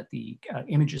grid that the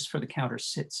images for the counter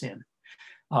sits in.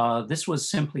 This was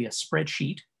simply a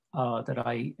spreadsheet that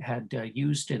I had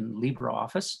used in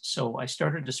LibreOffice. So I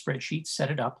started a spreadsheet, set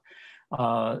it up.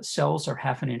 Cells are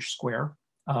 ½ inch square.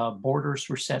 Borders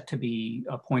were set to be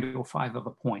 0.05 of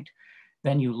a point.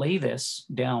 Then you lay this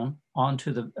down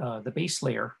onto the base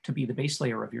layer to be the base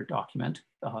layer of your document,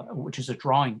 which is a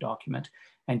drawing document,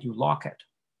 and you lock it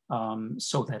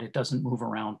so that it doesn't move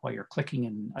around while you're clicking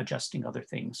and adjusting other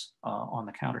things on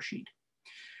the counter sheet.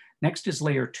 Next is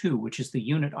layer 2, which is the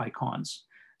unit icons.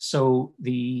 So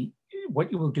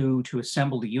what you will do to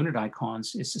assemble the unit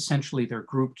icons is essentially they're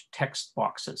grouped text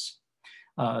boxes.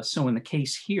 So in the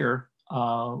case here,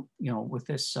 with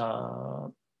this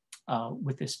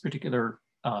particular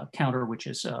counter, which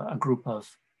is a group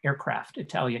of aircraft,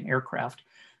 Italian aircraft,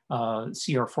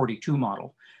 CR-42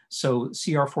 model. So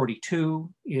CR-42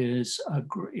 is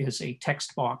a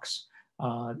text box.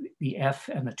 The F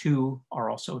and the 2 are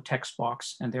also a text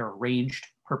box, and they're arranged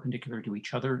perpendicular to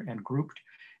each other and grouped.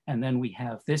 And then we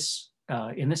have this,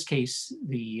 in this case,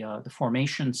 the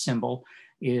formation symbol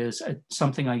is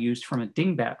something I used from a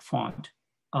dingbat font,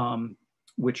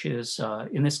 which is,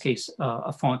 in this case,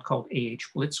 a font called AH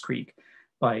Blitzkrieg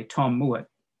by Tom Mouat.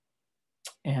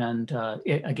 And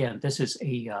again, this is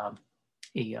a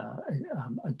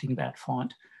dingbat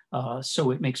font.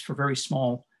 So it makes for very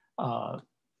small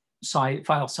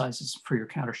file sizes for your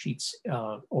counter sheets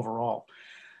overall.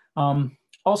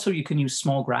 Also, you can use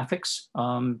small graphics,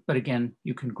 but again,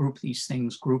 you can group these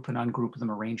things, group and ungroup them,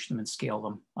 arrange them and scale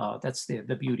them. That's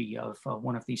the beauty of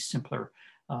one of these simpler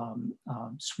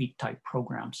suite type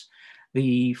programs.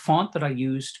 The font that I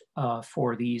used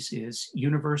for these is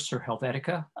Universe or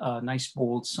Helvetica, a nice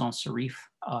bold sans serif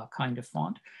kind of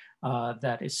font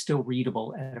that is still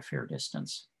readable at a fair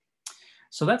distance.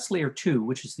 So that's layer 2,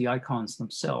 which is the icons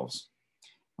themselves.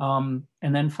 And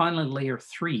then finally layer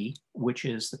 3, which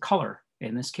is the color,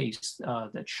 in this case,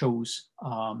 that shows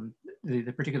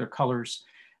the particular colors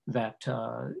that,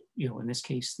 in this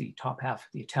case, the top half of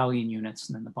the Italian units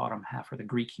and then the bottom half are the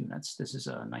Greek units. This is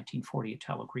a 1940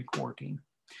 Italo-Greek war game.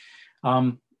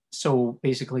 So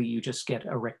basically you just get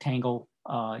a rectangle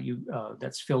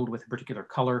that's filled with a particular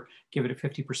color, give it a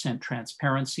 50%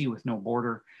 transparency with no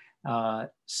border,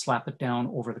 slap it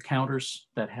down over the counters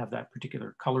that have that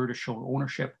particular color to show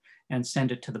ownership, and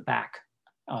send it to the back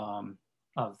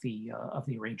of the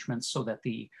arrangement so that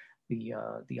the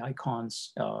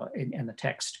icons and the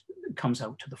text comes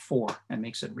out to the fore and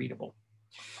makes it readable.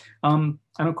 And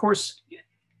of course,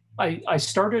 I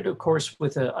started, of course,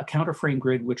 with a counterframe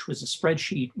grid, which was a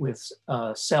spreadsheet with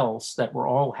cells that were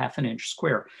all 1/2 inch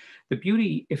square. The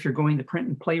beauty, if you're going the print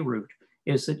and play route,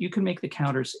 is that you can make the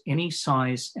counters any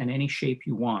size and any shape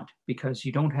you want, because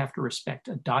you don't have to respect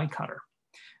a die cutter,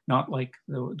 not like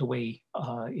the way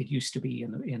it used to be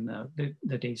in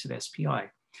the days of SPI.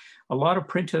 A lot of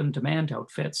print-on-demand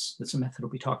outfits, that's a method we'll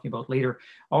be talking about later,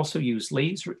 also use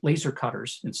laser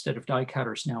cutters instead of die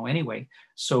cutters now anyway.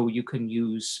 So you can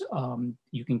use,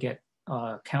 you can get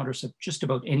counters of just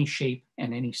about any shape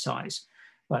and any size.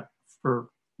 But for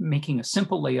making a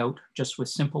simple layout, just with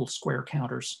simple square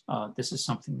counters, this is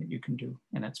something that you can do,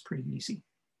 and that's pretty easy.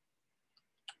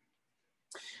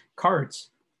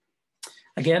 Cards.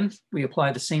 Again, we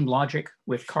apply the same logic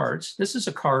with cards. This is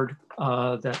a card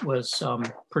that was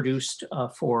produced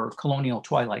for Colonial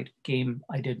Twilight, game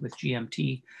I did with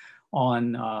GMT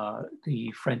on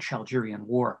the French-Algerian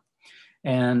War.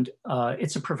 And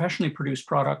it's a professionally produced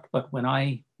product, but when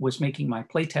I was making my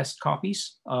playtest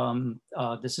copies,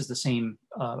 this is the same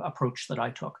approach that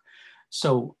I took.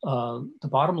 So the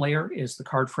bottom layer is the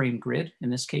card frame grid. In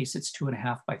this case, it's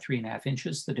 2.5 by 3.5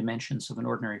 inches, the dimensions of an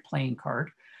ordinary playing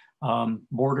card.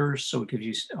 Borders, so it gives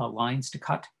you lines to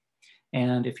cut.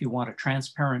 And if you want a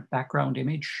transparent background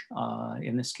image,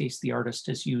 in this case, the artist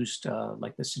has used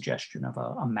like the suggestion of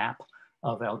a map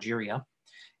of Algeria.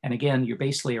 And again, your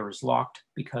base layer is locked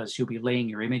because you'll be laying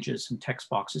your images and text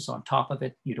boxes on top of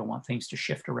it. You don't want things to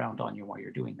shift around on you while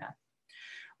you're doing that.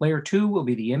 Layer 2 will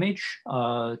be the image.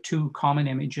 Two common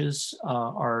images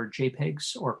are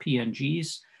JPEGs or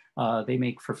PNGs. They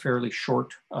make for fairly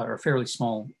short or fairly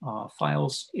small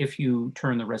files if you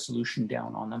turn the resolution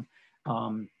down on them,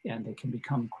 and they can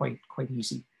become quite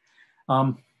easy.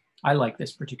 I like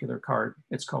this particular card.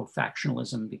 It's called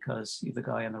Factionalism because the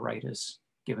guy on the right is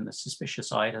giving the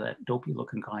suspicious eye to that dopey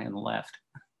looking guy on the left.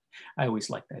 I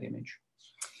always like that image.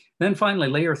 Then finally,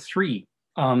 layer 3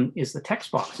 is the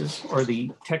text boxes, or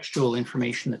the textual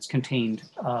information that's contained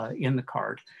in the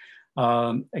card.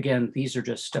 Again, these are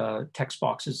just text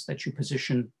boxes that you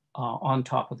position on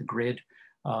top of the grid.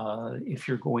 If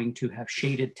you're going to have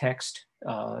shaded text,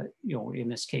 you know, in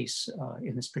this case,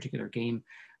 in this particular game,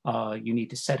 you need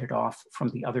to set it off from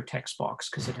the other text box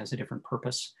because it has a different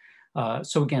purpose.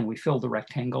 So again, we fill the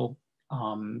rectangle,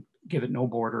 give it no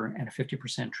border and a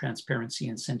 50% transparency,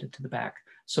 and send it to the back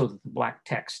so that the black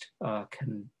text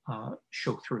can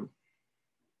show through.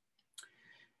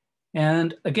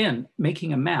 And again,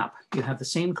 making a map, you have the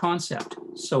same concept.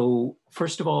 So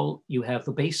first of all, you have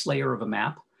the base layer of a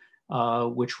map,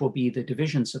 which will be the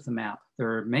divisions of the map.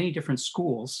 There are many different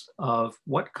schools of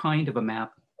what kind of a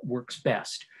map works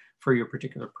best for your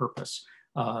particular purpose.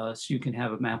 So you can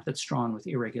have a map that's drawn with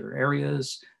irregular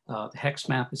areas. The hex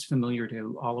map is familiar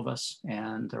to all of us,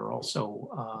 and there are also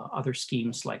other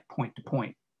schemes like point to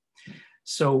point.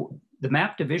 So the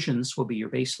map divisions will be your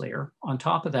base layer. On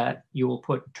top of that, you will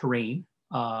put terrain,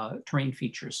 terrain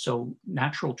features. So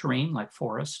natural terrain like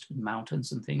forest,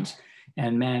 mountains and things,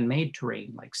 and man-made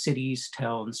terrain like cities,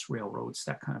 towns, railroads,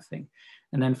 that kind of thing.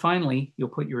 And then finally, you'll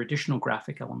put your additional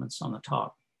graphic elements on the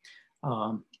top.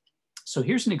 So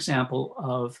here's an example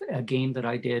of a game that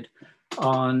I did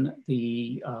on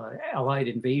the Allied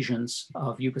invasions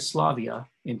of Yugoslavia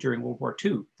during World War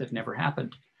II that never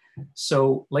happened.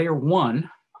 So layer 1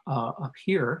 up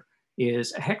here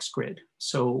is a hex grid.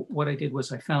 So what I did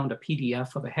was I found a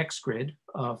PDF of a hex grid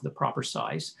of the proper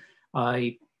size.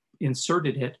 I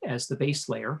inserted it as the base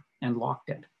layer and locked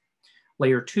it.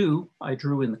 Layer 2, I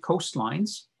drew in the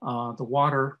coastlines. The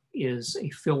water is a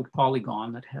filled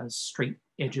polygon that has straight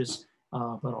edges,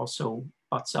 but also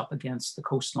butts up against the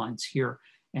coastlines here,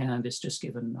 and it's just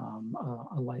given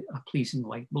a pleasing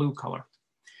light blue color.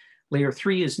 Layer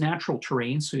 3 is natural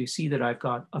terrain. So you see that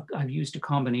I've used a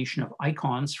combination of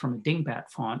icons from a dingbat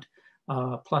font,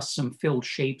 plus some filled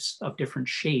shapes of different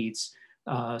shades,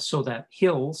 so that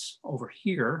hills over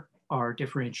here are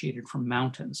differentiated from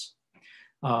mountains.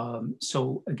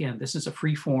 So again, this is a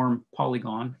free-form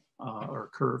polygon or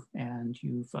curve, and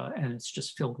it's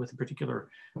just filled with a particular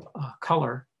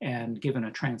color and given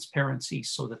a transparency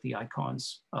so that the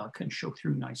icons can show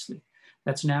through nicely.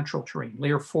 That's natural terrain.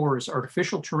 Layer 4 is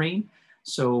artificial terrain.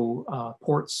 So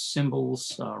ports,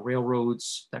 symbols,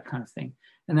 railroads, that kind of thing.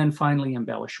 And then finally,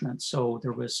 embellishment. So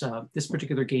there was, this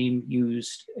particular game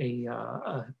used like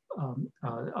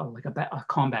a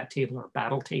combat table or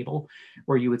battle table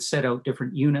where you would set out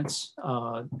different units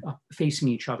facing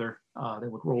each other. They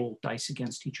would roll dice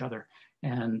against each other,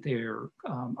 and their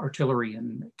artillery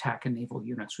and attack and naval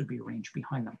units would be arranged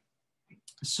behind them.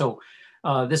 So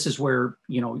This is where,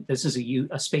 this is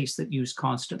a space that used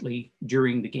constantly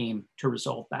during the game to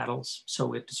resolve battles.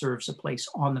 So it deserves a place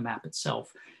on the map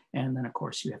itself. And then of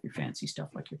course you have your fancy stuff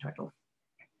like your title.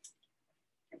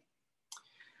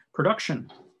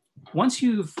 Production. Once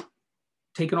you've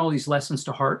taken all these lessons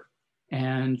to heart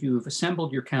and you've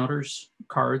assembled your counters,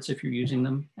 cards if you're using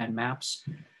them, and maps,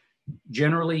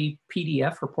 generally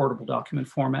PDF or portable document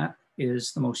format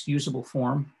is the most usable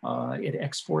form. It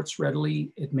exports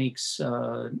readily. It makes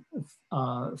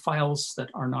files that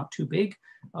are not too big,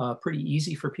 pretty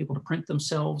easy for people to print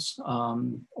themselves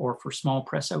or for small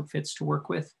press outfits to work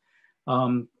with.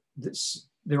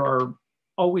 There are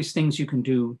always things you can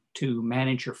do to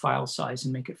manage your file size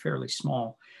and make it fairly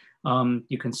small.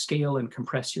 You can scale and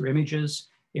compress your images.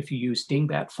 If you use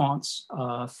dingbat fonts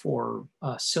for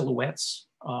silhouettes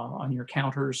on your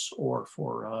counters or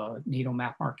for NATO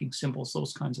map marking symbols,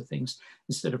 those kinds of things,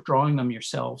 instead of drawing them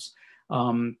yourselves,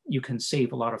 you can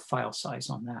save a lot of file size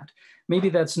on that. Maybe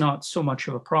that's not so much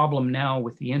of a problem now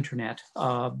with the internet,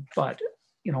 but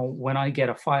when I get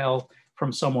a file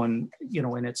from someone,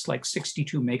 and it's like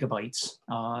 62 megabytes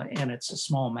and it's a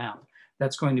small map,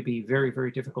 that's going to be very,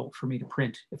 very difficult for me to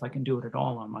print if I can do it at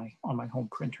all on my home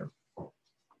printer.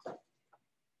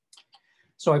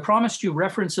 So I promised you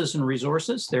references and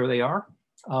resources. There they are.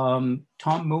 Tom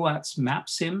Muat's map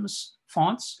sims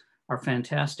fonts are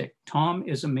fantastic. Tom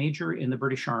is a major in the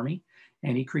British Army,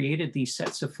 and he created these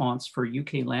sets of fonts for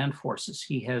UK land forces.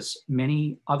 He has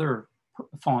many other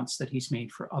fonts that he's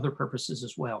made for other purposes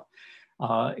as well.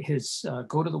 Go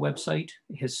to the website.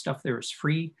 His stuff there is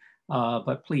free,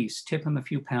 but please tip him a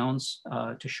few pounds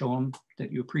to show him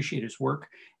that you appreciate his work.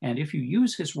 And if you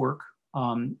use his work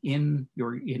in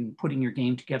putting your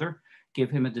game together,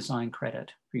 give him a design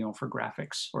credit, for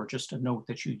graphics, or just a note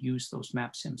that you use those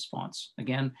map sims fonts.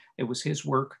 Again, it was his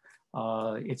work.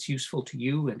 It's useful to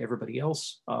you and everybody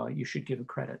else. You should give a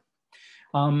credit.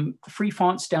 Free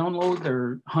fonts download. There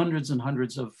are hundreds and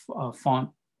hundreds of font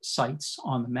sites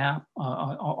on the map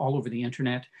all over the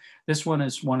internet. This one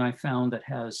is one I found that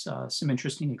has some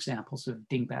interesting examples of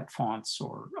dingbat fonts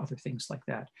or other things like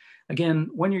that. Again,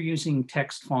 when you're using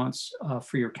text fonts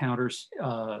for your counters,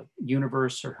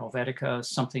 Universe or Helvetica,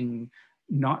 something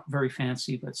not very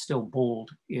fancy but still bold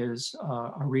is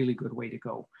a really good way to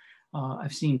go.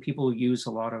 I've seen people use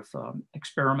a lot of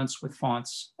experiments with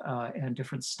fonts and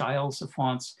different styles of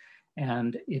fonts,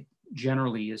 and it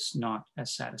generally is not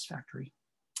as satisfactory.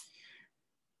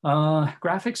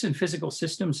 Graphics and physical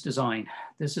systems design.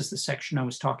 This is the section I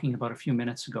was talking about a few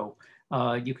minutes ago.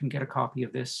 You can get a copy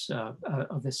of this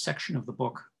section of the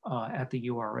book at the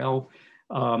URL.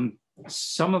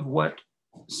 Some of what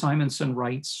Simonson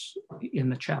writes in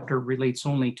the chapter relates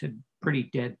only to pretty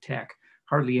dead tech.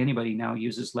 Hardly anybody now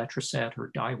uses Letraset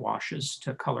or dye washes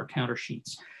to color counter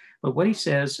sheets. But what he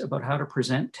says about how to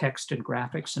present text and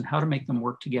graphics and how to make them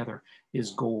work together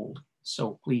is gold.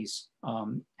 So please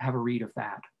have a read of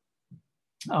that.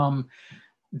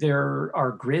 There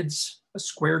are grids,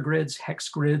 square grids, hex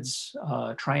grids,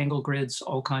 triangle grids,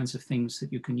 all kinds of things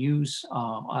that you can use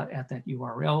at that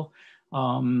URL.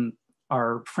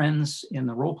 Our friends in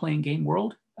the role-playing game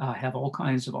world have all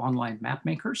kinds of online map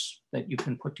makers that you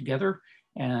can put together,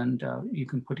 and you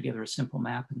can put together a simple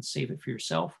map and save it for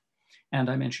yourself. And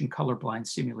I mentioned colorblind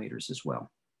simulators as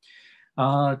well.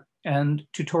 And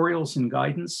tutorials and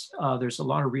guidance. There's a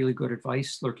lot of really good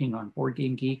advice lurking on Board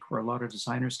Game Geek, where a lot of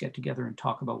designers get together and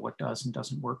talk about what does and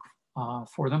doesn't work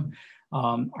for them.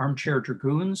 Armchair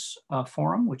Dragoons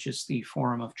forum, which is the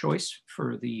forum of choice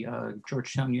for the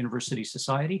Georgetown University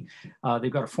Society.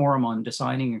 They've got a forum on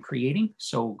designing and creating,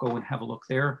 so go and have a look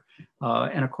there.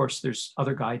 And of course, there's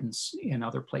other guidance in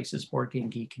other places, Board Game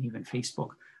Geek and even Facebook,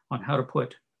 on how to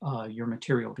put your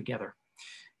material together.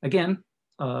 Again,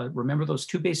 remember those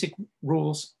two basic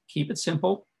rules: keep it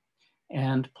simple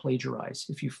and plagiarize.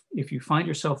 If you find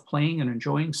yourself playing and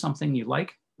enjoying something you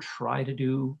like, try to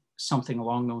do something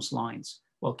along those lines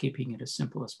while keeping it as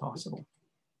simple as possible.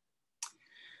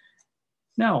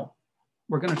 Now,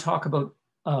 we're going to talk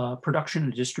about production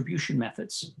and distribution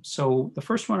methods. So the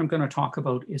first one I'm going to talk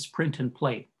about is print and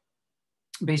play.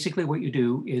 Basically, what you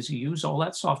do is you use all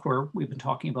that software we've been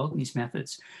talking about in these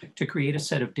methods to create a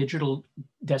set of digital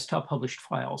desktop published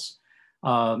files.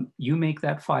 You make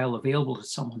that file available to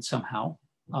someone somehow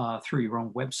through your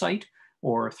own website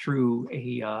or through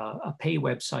a pay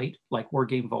website like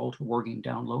Wargame Vault or Wargame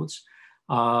Downloads.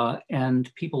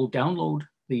 And people download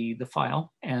the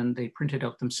file and they print it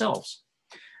out themselves.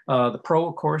 The pro,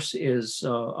 of course, is a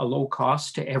low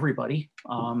cost to everybody.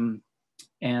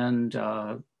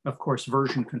 Of course,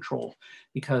 version control,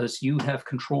 because you have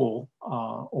control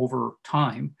over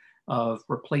time of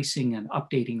replacing and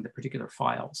updating the particular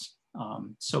files.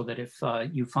 So that if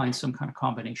you find some kind of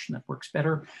combination that works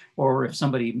better, or if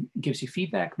somebody gives you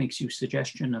feedback, makes you a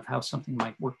suggestion of how something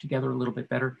might work together a little bit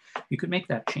better, you can make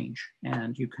that change,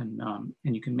 and you can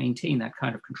maintain that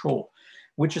kind of control,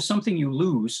 which is something you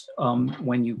lose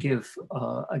when you give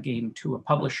a game to a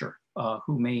publisher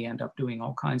who may end up doing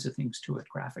all kinds of things to it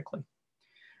graphically.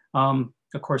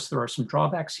 Of course, there are some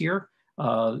drawbacks here.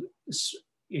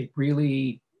 It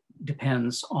really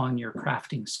depends on your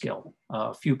crafting skill.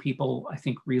 Few people, I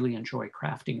think, really enjoy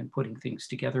crafting and putting things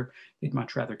together. They'd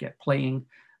much rather get playing.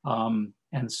 And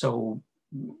so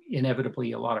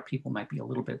inevitably, a lot of people might be a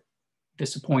little bit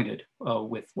disappointed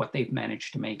with what they've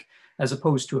managed to make, as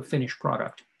opposed to a finished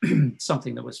product,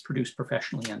 something that was produced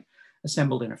professionally and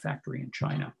assembled in a factory in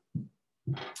China.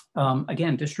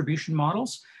 Again, distribution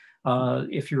models.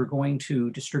 If you're going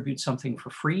to distribute something for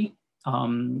free,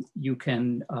 you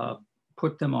can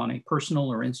put them on a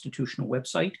personal or institutional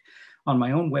website. On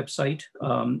my own website,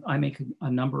 I make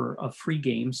a number of free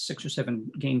games, 6 or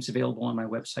 7 games available on my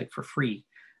website for free.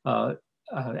 And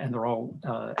they're all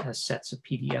as sets of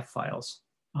PDF files.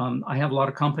 I have a lot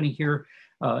of company here.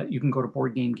 You can go to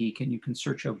Board Game Geek and you can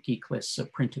search out geek lists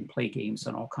of print and play games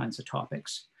on all kinds of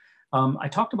topics. I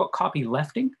talked about copy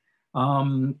lefting.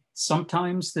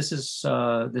 Sometimes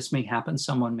this may happen.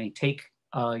 Someone may take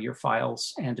your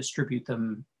files and distribute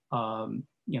them on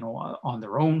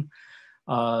their own.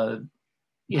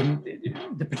 In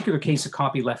the particular case of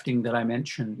copy lefting that I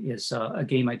mentioned is a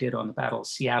game I did on the Battle of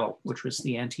Seattle, which was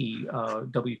the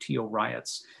anti-WTO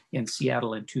riots in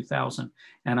Seattle in 2000.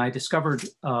 And I discovered,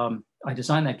 I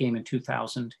designed that game in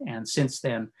 2000. And since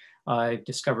then, I've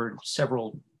discovered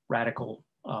several radical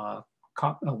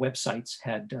websites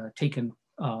had taken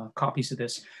copies of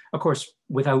this, of course,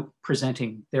 without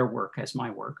presenting their work as my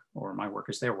work or my work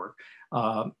as their work,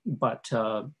 but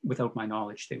without my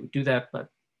knowledge, they would do that. But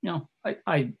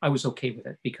I was okay with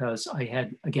it because I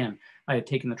had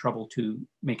taken the trouble to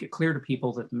make it clear to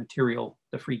people that the material,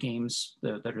 the free games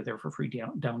that are there for free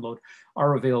download,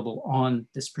 are available on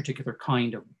this particular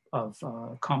kind of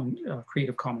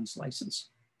Creative Commons license.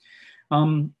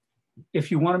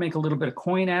 If you want to make a little bit of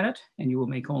coin at it, and you will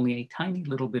make only a tiny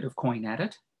little bit of coin at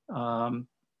it,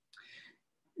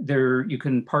 you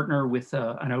can partner with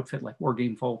an outfit like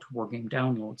Wargame Vault, Wargame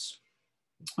Downloads.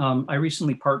 I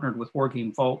recently partnered with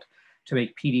Wargame Vault to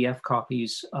make PDF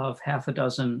copies of half a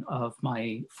dozen of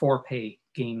my 4-pay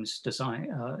games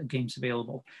games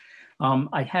available.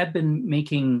 I had been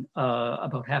making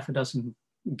about half a dozen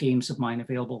games of mine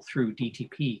available through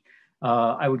DTP.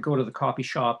 I would go to the copy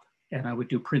shop and I would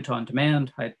do print on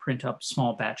demand. I'd print up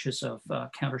small batches of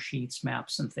counter sheets,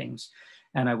 maps, and things,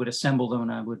 and I would assemble them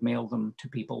and I would mail them to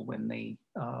people when they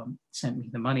sent me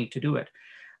the money to do it.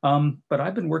 But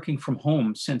I've been working from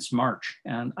home since March,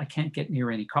 and I can't get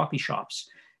near any copy shops,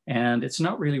 and it's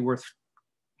not really worth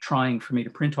trying for me to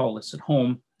print all this at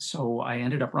home. So I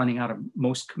ended up running out of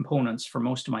most components for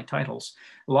most of my titles.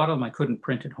 A lot of them I couldn't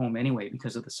print at home anyway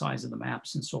because of the size of the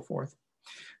maps and so forth.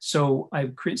 So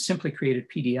I've simply created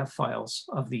PDF files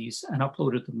of these and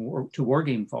uploaded them to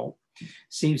Wargame Vault.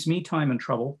 Saves me time and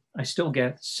trouble. I still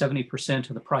get 70%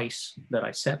 of the price that I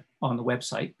set on the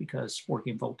website because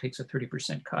Wargame Vault takes a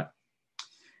 30% cut.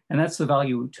 And that's the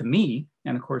value to me.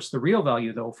 And of course, the real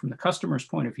value, though, from the customer's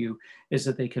point of view, is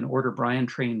that they can order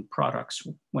Brian-trained products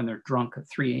when they're drunk at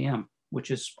 3 a.m.,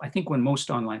 which is, I think, when most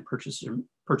online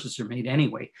purchases are made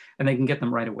anyway, and they can get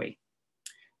them right away.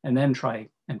 And then try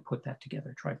and put that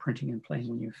together. Try printing and playing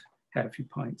when you've had a few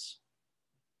pints.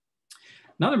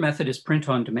 Another method is print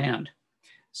on demand.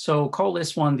 So call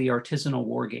this one the artisanal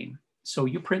war game. So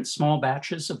you print small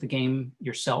batches of the game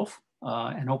yourself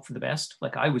and hope for the best,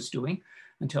 like I was doing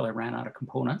until I ran out of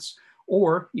components.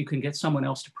 Or you can get someone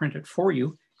else to print it for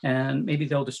you, and maybe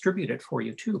they'll distribute it for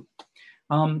you too.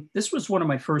 This was one of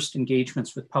my first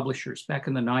engagements with publishers back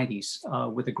in the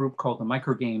 90s with a group called the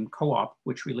Microgame Co-op,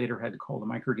 which we later had to call the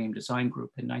Microgame Design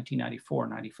Group in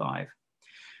 1994-95.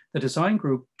 The design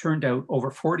group turned out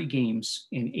over 40 games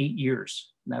in 8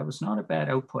 years. That was not a bad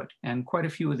output, and quite a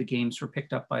few of the games were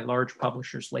picked up by large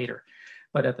publishers later.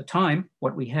 But at the time,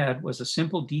 what we had was a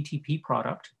simple DTP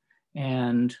product,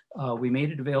 and we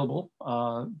made it available.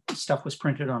 Stuff was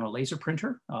printed on a laser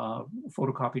printer,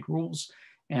 photocopied rules,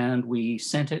 and we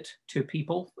sent it to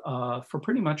people for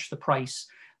pretty much the price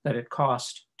that it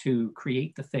cost to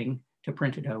create the thing, to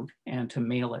print it out, and to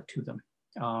mail it to them.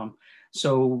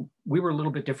 So we were a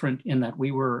little bit different in that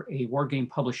we were a wargame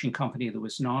publishing company that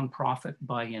was nonprofit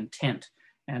by intent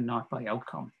and not by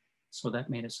outcome. So that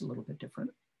made us a little bit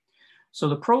different. So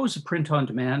the pros of print on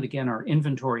demand, again, are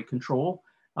inventory control.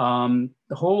 The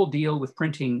whole deal with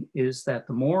printing is that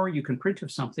the more you can print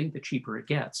of something, the cheaper it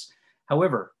gets.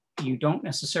 However, you don't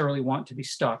necessarily want to be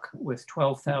stuck with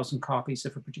 12,000 copies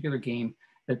of a particular game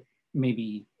that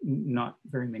maybe not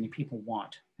very many people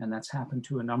want. And that's happened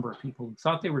to a number of people who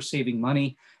thought they were saving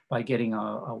money by getting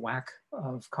a whack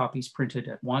of copies printed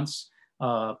at once.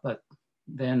 But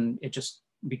then it just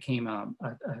became a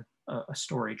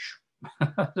storage,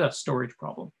 a storage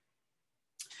problem.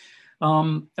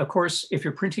 Of course, if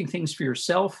you're printing things for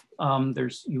yourself,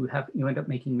 you end up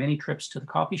making many trips to the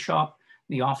copy shop,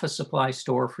 the office supply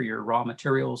store for your raw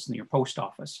materials, and your post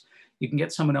office. You can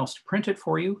get someone else to print it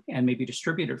for you and maybe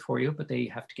distribute it for you, but they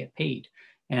have to get paid.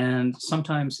 And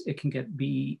sometimes it can get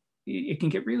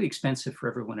really expensive for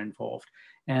everyone involved.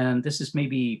 And this is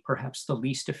maybe perhaps the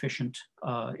least efficient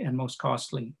and most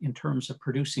costly in terms of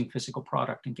producing physical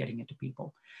product and getting it to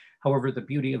people. However, the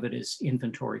beauty of it is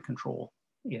inventory control.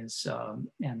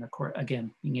 And of course,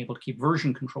 again, being able to keep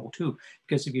version control too,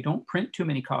 because if you don't print too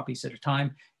many copies at a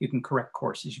time, you can correct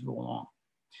course as you go along.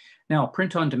 Now,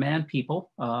 print on demand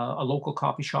people, a local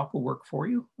copy shop will work for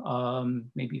you.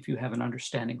 Maybe if you have an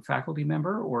understanding faculty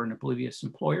member or an oblivious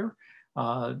employer,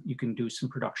 you can do some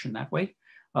production that way.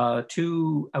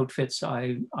 Two outfits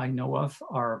I know of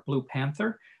are Blue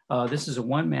Panther. This is a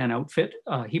one-man outfit.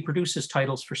 He produces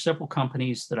titles for several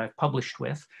companies that I've published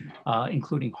with,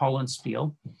 including Holland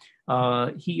Spiel.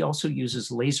 He also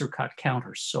uses laser cut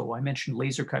counters. So I mentioned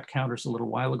laser cut counters a little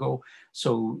while ago.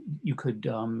 So you could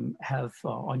have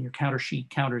on your counter sheet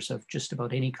counters of just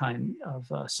about any kind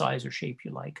of size or shape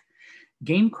you like.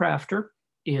 Game Crafter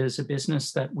is a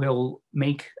business that will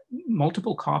make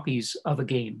multiple copies of a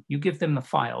game. You give them the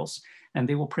files and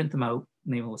they will print them out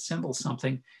and they will assemble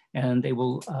something and they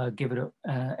will give it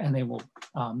and they will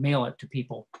mail it to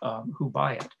people who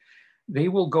buy it. They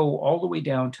will go all the way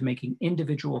down to making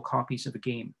individual copies of a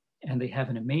game. And they have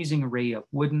an amazing array of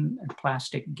wooden and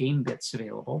plastic game bits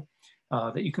available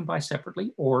that you can buy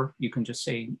separately, or you can just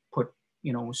say, put,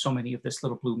 so many of this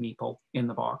little blue meeple in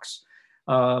the box.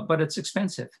 But it's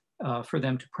expensive for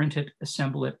them to print it,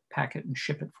 assemble it, pack it, and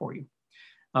ship it for you.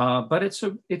 But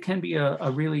it can be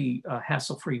a really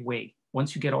hassle-free way.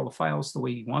 Once you get all the files the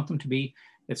way you want them to be,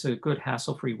 it's a good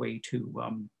hassle-free way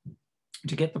to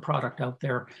get the product out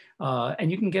there.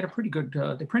 And you can get a pretty good,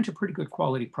 they print a pretty good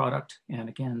quality product. And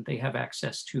again, they have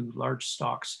access to large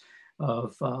stocks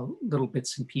of little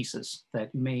bits and pieces that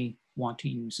you may want to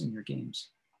use in your games.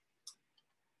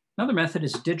 Another method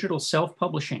is digital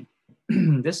self-publishing.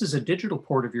 This is a digital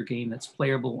port of your game that's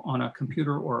playable on a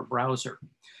computer or a browser.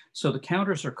 So the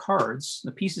counters or cards,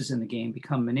 the pieces in the game,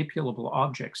 become manipulable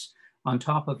objects on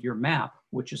top of your map,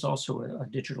 which is also a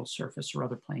digital surface or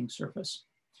other playing surface.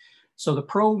 So the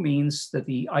pro means that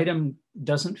the item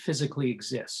doesn't physically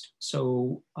exist.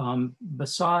 So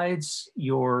besides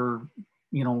your,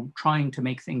 trying to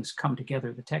make things come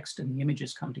together, the text and the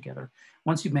images come together,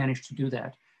 once you've managed to do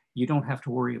that, you don't have to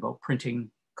worry about printing,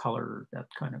 color, that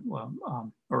kind of,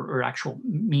 or actual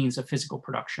means of physical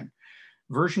production.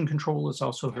 Version control is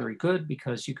also very good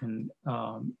because you can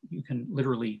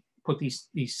literally put these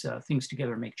things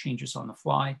together and make changes on the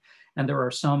fly. And there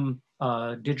are some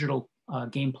digital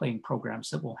game playing programs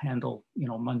that will handle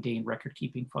mundane record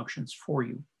keeping functions for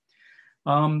you.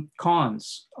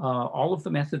 Cons, all of the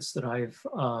methods that I've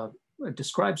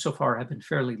described so far have been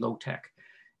fairly low tech.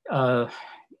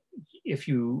 If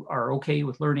you are okay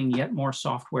with learning yet more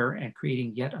software and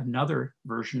creating yet another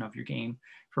version of your game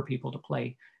for people to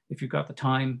play, if you've got the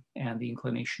time and the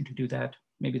inclination to do that,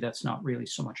 maybe that's not really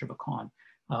so much of a con,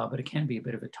 but it can be a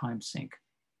bit of a time sink.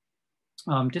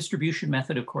 Distribution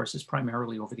method, of course, is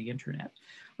primarily over the internet.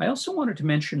 I also wanted to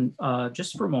mention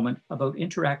just for a moment about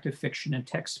interactive fiction and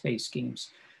text-based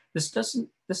games. This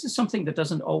is something that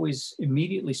doesn't always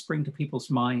immediately spring to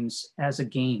people's minds as a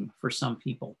game for some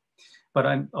people. But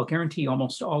I'll guarantee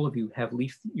almost all of you have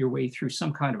leafed your way through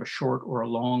some kind of a short or a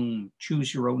long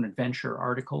choose your own adventure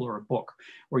article or a book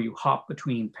where you hop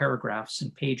between paragraphs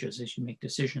and pages as you make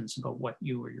decisions about what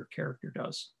you or your character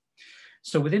does.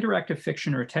 So with interactive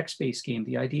fiction or a text-based game,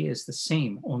 the idea is the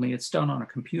same, only it's done on a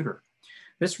computer.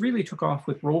 This really took off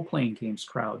with role-playing games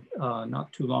crowd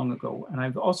not too long ago. And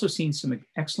I've also seen some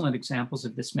excellent examples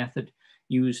of this method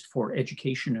used for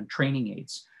education and training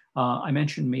aids. I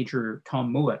mentioned Major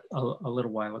Tom Mouat a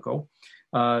little while ago.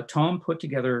 Tom put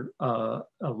together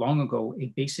long ago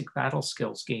a basic battle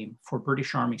skills game for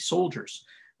British Army soldiers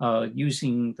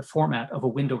using the format of a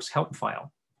Windows help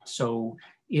file. So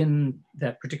in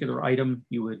that particular item,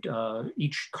 you would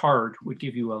each card would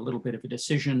give you a little bit of a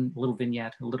decision, a little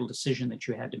vignette, a little decision that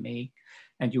you had to make,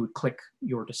 and you would click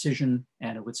your decision,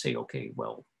 and it would say, okay,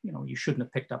 well, you shouldn't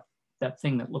have picked up that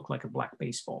thing that looked like a black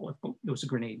baseball. It was a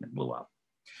grenade and blew up.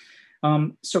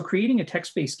 So creating a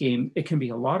text-based game, it can be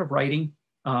a lot of writing,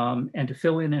 and to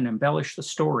fill in and embellish the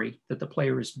story that the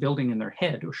player is building in their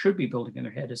head or should be building in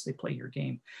their head as they play your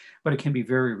game. But it can be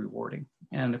very rewarding.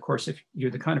 And of course, if you're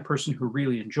the kind of person who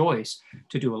really enjoys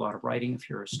to do a lot of writing, if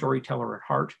you're a storyteller at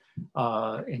heart,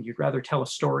 and you'd rather tell a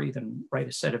story than write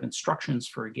a set of instructions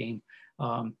for a game,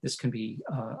 this can be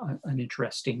an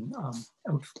interesting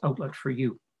outlet for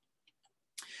you.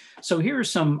 So here are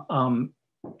some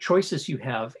choices you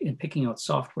have in picking out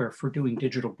software for doing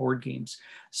digital board games.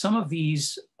 Some of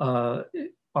these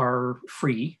are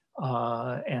free,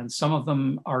 and some of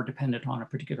them are dependent on a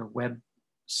particular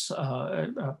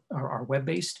are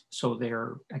web-based, so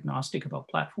they're agnostic about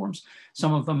platforms.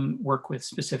 Some of them work with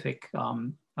specific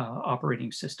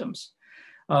operating systems.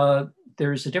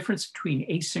 There's a difference between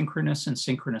asynchronous and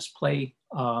synchronous play.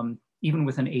 Even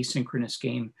with an asynchronous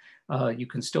game, you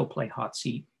can still play hot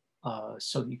seat.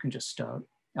 So you can just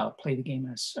play the game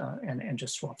as and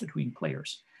just swap between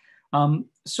players.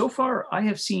 So far, I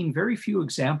have seen very few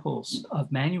examples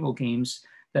of manual games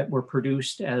that were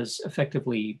produced as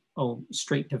effectively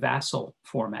straight to vassal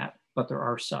format, but there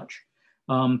are such.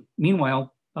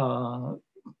 Meanwhile,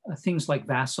 things like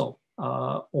Vassal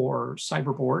or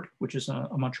Cyberboard, which is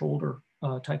a much older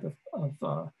type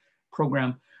of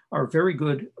program, are very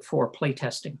good for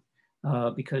playtesting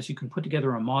because you can put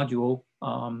together a module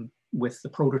with the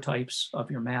prototypes of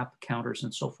your map, counters,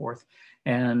 and so forth.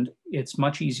 And it's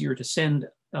much easier to send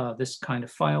this kind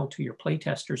of file to your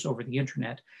playtesters over the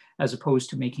internet, as opposed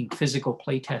to making physical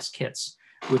playtest kits,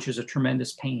 which is a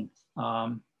tremendous pain.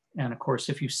 And of course,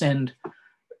 if you send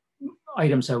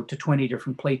items out to 20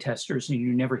 different playtesters and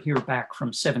you never hear back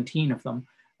from 17 of them,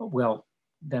 well,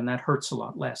 then that hurts a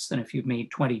lot less than if you've made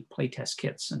 20 playtest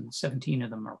kits and 17 of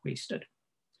them are wasted.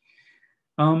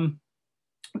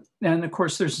 And of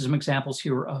course, there's some examples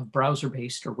here of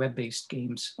browser-based or web-based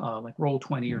games like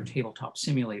Roll20 or Tabletop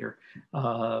Simulator,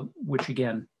 which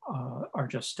again are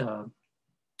just,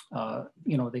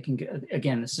 you know, they can get,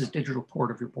 again, this is a digital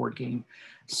port of your board game.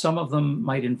 Some of them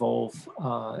might involve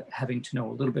having to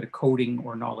know a little bit of coding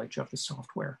or knowledge of the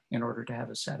software in order to have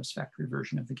a satisfactory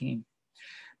version of the game.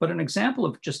 But an example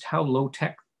of just how low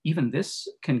tech even this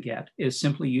can get is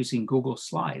simply using Google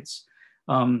Slides.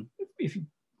 If you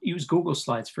use Google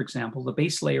Slides, for example, the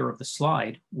base layer of the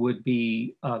slide would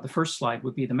be, the first slide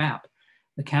would be the map.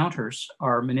 The counters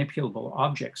are manipulable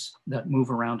objects that move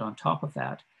around on top of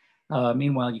that.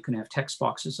 Meanwhile, you can have text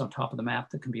boxes on top of the map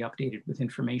that can be updated with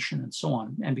information and so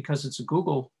on. And because it's a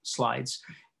Google Slides,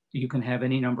 you can have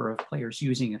any number of players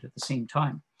using it at the same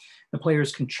time. The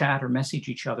players can chat or message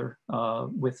each other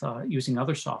with using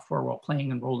other software while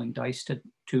playing and rolling dice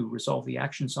to resolve the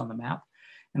actions on the map.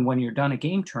 And when you're done a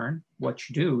game turn, what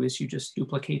you do is you just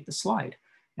duplicate the slide.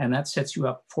 And that sets you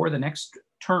up for the next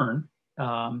turn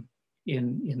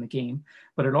in the game,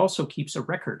 but it also keeps a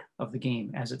record of the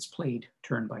game as it's played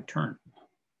turn by turn.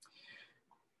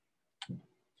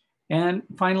 And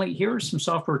finally, here are some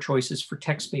software choices for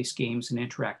text-based games and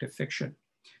interactive fiction.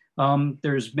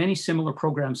 There's many similar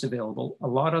programs available. A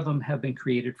lot of them have been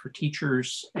created for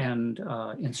teachers and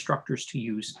instructors to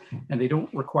use, and they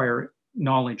don't require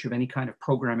knowledge of any kind of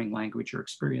programming language or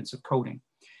experience of coding.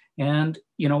 And,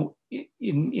 you know,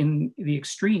 in the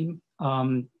extreme,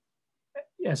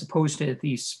 as opposed to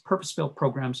these purpose-built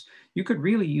programs, you could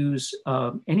really use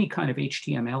any kind of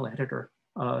HTML editor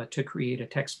to create a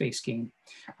text-based game.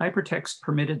 Hypertext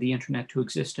permitted the internet to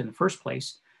exist in the first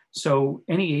place. So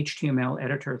any HTML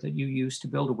editor that you use to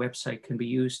build a website can be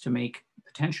used to make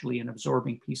potentially an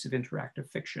absorbing piece of interactive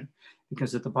fiction,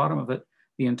 because at the bottom of it,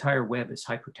 the entire web is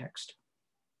hypertext.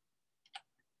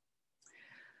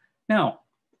 Now,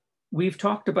 we've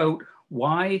talked about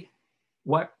why,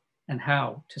 what, and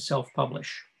how to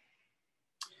self-publish.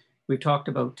 We've talked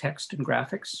about text and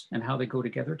graphics and how they go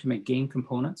together to make game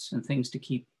components and things to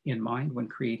keep in mind when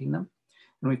creating them.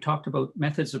 And we've talked about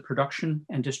methods of production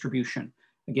and distribution.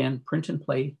 Again, print and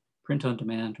play, print on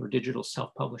demand, or digital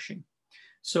self-publishing.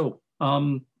 So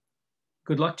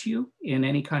good luck to you in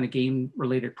any kind of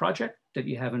game-related project that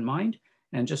you have in mind.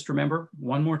 And just remember,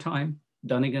 one more time,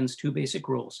 Dunnigan's 2 basic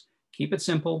rules. Keep it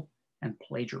simple and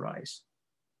plagiarize.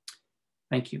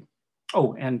 Thank you.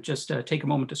 Oh, and just take a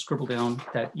moment to scribble down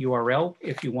that URL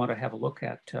if you want to have a look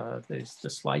at the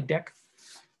slide deck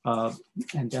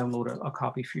and download a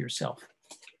copy for yourself.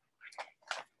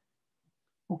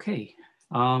 Okay,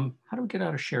 how do we get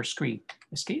out of share screen?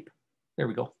 Escape? There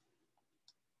we go.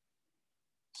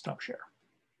 Stop share.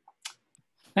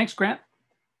 Thanks, Grant.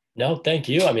 No, thank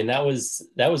you. I mean, that was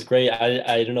great.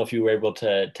 I don't know if you were able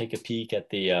to take a peek at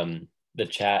the the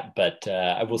chat, but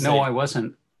I will No, say, I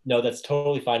wasn't. no, that's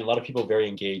totally fine. A lot of people very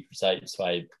engaged, so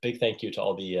I big thank you to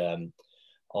all the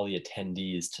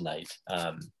attendees tonight.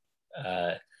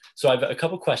 So I have a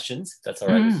couple questions. That's all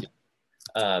right with you.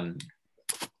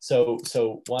 So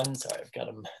one, sorry, I've got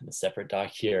them in a separate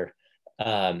doc here.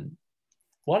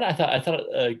 One, I thought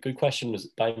a good question was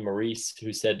by Maurice,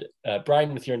 who said,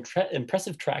 Brian, with your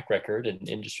impressive track record and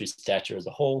industry stature as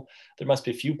a whole, there must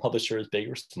be a few publishers, big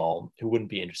or small, who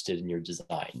wouldn't be interested in your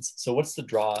designs. So what's the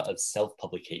draw of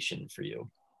self-publication for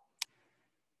you?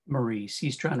 Maurice,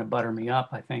 he's trying to butter me up,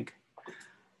 I think.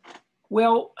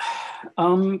 Well,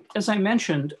 as I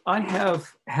mentioned, I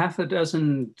have half a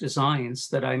dozen designs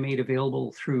that I made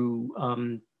available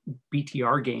through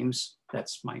BTR Games.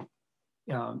 That's my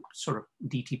sort of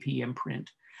DTP imprint.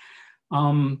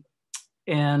 And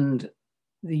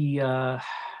there's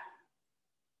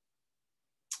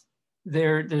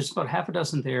about half a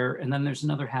dozen there, and then there's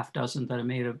another half dozen that I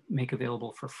make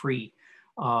available for free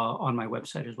on my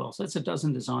website as well. So that's a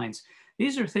dozen designs.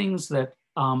 These are things that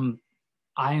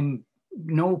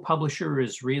no publisher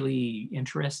is really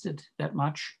interested that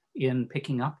much in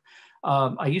picking up.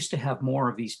 I used to have more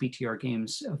of these BTR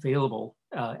games available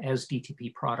as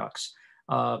DTP products,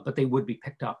 but they would be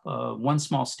picked up. One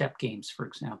Small Step Games, for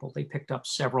example, they picked up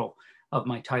several of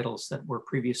my titles that were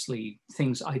previously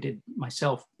things I did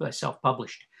myself, I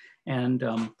self-published, and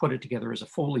put it together as a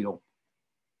folio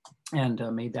and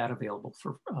made that available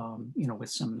for, with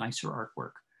some nicer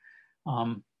artwork.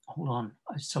 Hold on,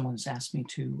 someone's asked me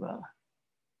to,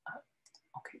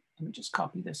 okay, let me just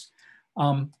copy this.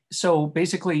 So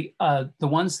basically, the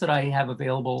ones that I have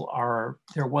available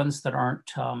they're ones that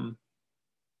aren't, there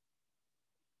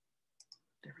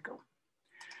we go.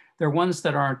 They're ones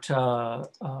that aren't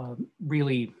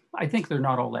really, I think they're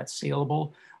not all that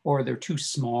saleable, or they're too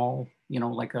small,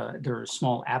 there are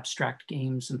small abstract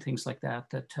games and things like that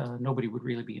nobody would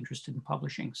really be interested in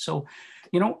publishing. So,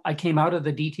 I came out of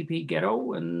the DTP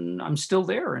ghetto and I'm still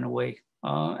there in a way.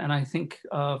 And I think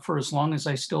for as long as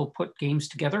I still put games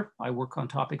together, I work on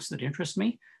topics that interest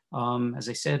me. As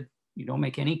I said, you don't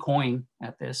make any coin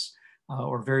at this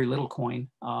or very little coin.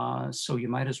 So you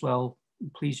might as well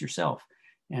please yourself.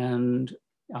 And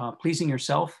pleasing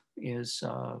yourself is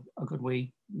a good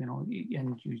way,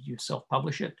 and you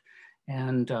self-publish it,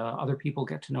 and other people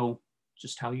get to know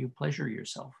just how you pleasure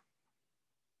yourself.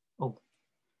 Oh,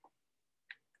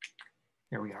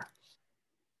 there we are.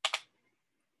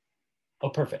 Oh,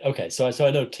 perfect. Okay, so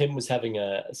I know Tim was having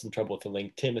some trouble with the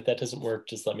link. Tim, if that doesn't work,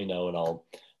 just let me know, and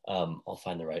I'll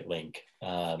find the right link.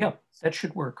 Yeah, that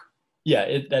should work. Yeah,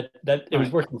 it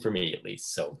was working for me at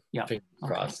least. So yeah, fingers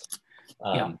crossed.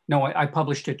 Yeah, no, I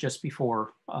published it just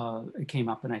before it came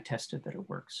up, and I tested that it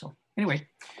works. So anyway,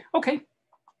 okay.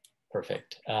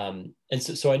 Perfect. And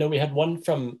so I know we had one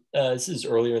from, this is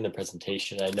earlier in the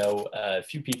presentation. I know a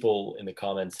few people in the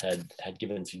comments had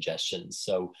given suggestions.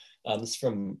 So this is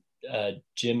from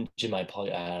Jim, I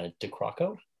apologize,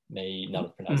 DeCrocco, may not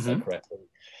have pronounced that correctly.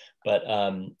 But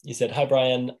he said, hi,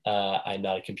 Brian, I'm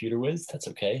not a computer whiz. That's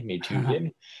okay, me too,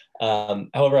 Jim.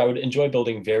 However, I would enjoy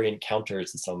building variant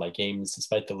counters in some of my games,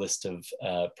 despite the list of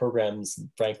programs,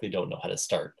 frankly, don't know how to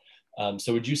start.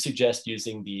 So would you suggest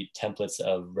using the templates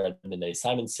of Redmond A.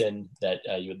 Simonson that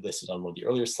you had listed on one of the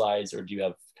earlier slides, or do you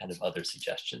have kind of other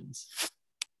suggestions?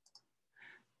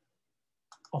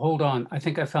 Hold on, I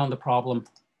think I found the problem.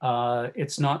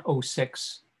 It's not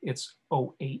 06, it's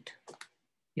 08.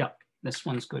 Yep, this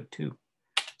one's good too.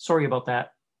 Sorry about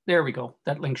that. There we go,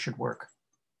 that link should work.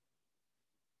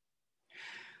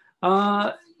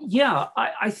 Yeah,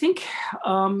 I think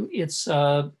it's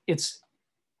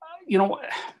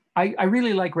I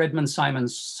really like Redmond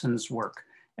Simonson's work.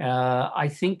 I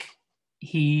think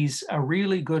he's a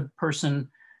really good person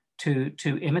to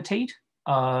imitate.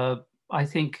 I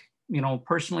think,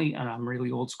 personally, and I'm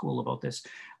really old school about this,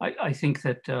 I think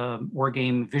that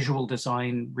Wargame visual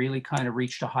design really kind of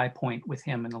reached a high point with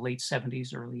him in the late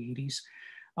 70s, early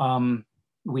 80s.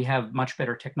 We have much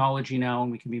better technology now,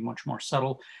 and we can be much more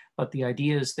subtle, but the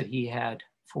ideas that he had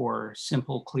for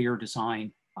simple, clear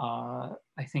design, I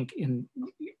think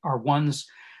are ones,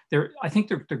 I think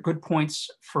they're good points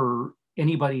for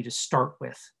anybody to start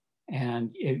with.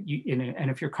 And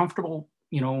if you're comfortable,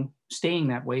 staying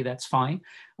that way, that's fine.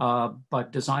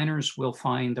 But designers will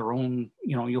find their own,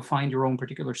 you'll find your own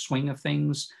particular swing of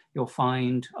things. You'll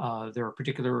find there are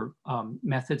particular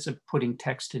methods of putting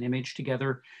text and image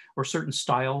together, or certain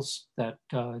styles that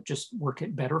just work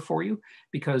it better for you.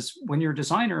 Because when you're a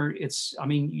designer,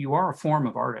 you are a form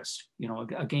of artist.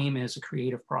 A game is a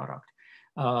creative product.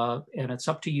 And it's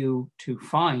up to you to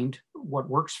find what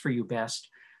works for you best.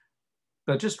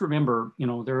 But just remember,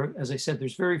 as I said,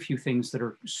 there's very few things that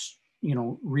are,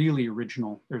 really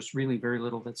original. There's really very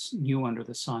little that's new under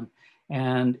the sun.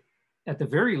 And at the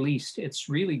very least, it's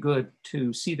really good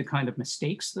to see the kind of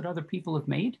mistakes that other people have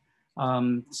made,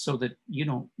 so that you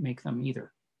don't make them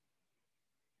either.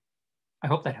 I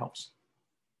hope that helps.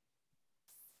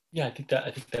 Yeah, I think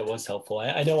that was helpful.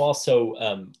 I know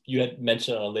also you had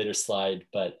mentioned on a later slide,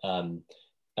 but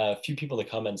a few people in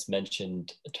the comments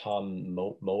mentioned Tom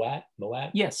Moat.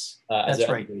 Yes, As that's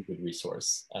a right. really good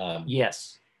resource.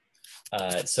 Yes.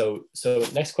 So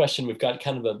next question, we've got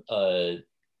kind of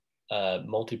a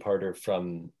multi-parter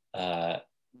from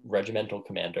Regimental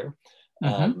Commander,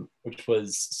 which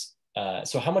was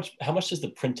so how much does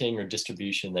the printing or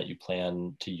distribution that you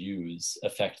plan to use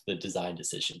affect the design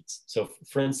decisions? So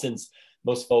for instance,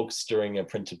 most folks during a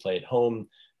print to play at home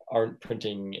aren't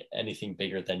printing anything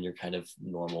bigger than your kind of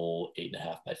normal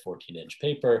 8.5 by 14-inch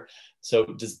paper. So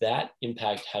does that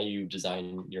impact how you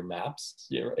design your maps?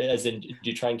 As in, do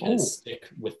you try and kind of stick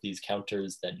with these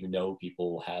counters that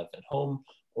people will have at home,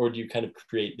 or do you kind of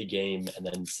create the game and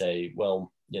then say,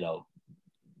 well,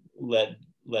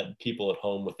 let people at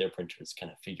home with their printers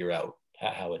kind of figure out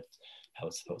how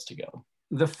it's supposed to go?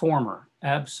 The former,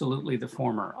 absolutely the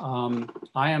former.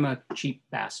 I am a cheap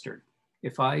bastard.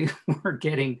 If I were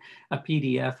getting a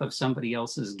PDF of somebody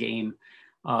else's game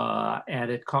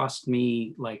and it cost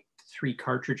me like 3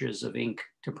 cartridges of ink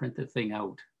to print the thing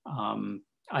out,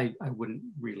 I wouldn't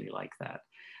really like that.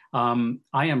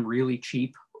 I am really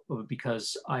cheap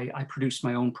because I produce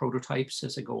my own prototypes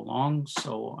as I go along.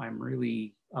 So I'm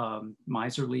really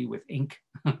miserly with ink.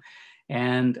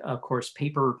 And of course,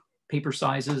 paper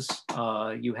sizes,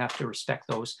 you have to respect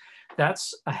those.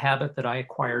 That's a habit that I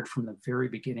acquired from the very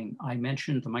beginning. I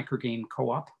mentioned the microgame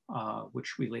co-op,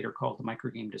 which we later called the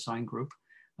microgame design group.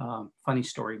 Funny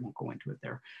story, won't go into it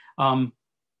there.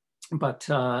 But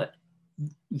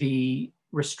the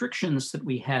restrictions that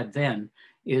we had then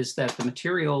is that the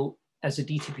material as a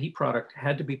DTP product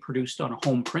had to be produced on a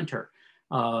home printer.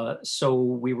 So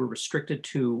we were restricted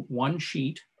to 1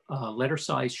 sheet, letter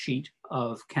size sheet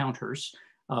of counters.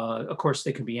 Of course,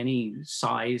 they could be any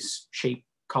size, shape,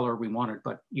 color we wanted,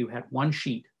 but you had 1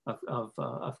 sheet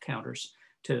of counters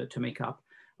to make up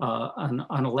an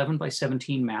 11 by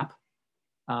 17 map.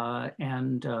 Well,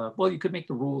 you could make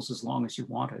the rules as long as you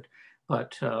wanted,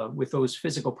 but with those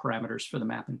physical parameters for the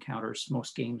map and counters,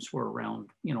 most games were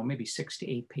around, maybe 6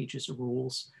 to 8 pages of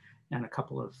rules and a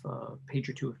couple of page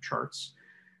or 2 of charts.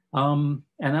 And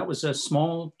that was a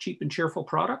small, cheap and cheerful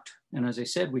product. And as I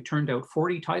said, we turned out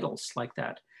 40 titles like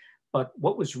that. But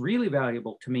what was really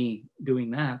valuable to me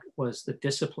doing that was the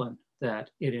discipline that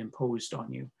it imposed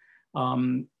on you.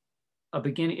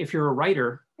 If you're a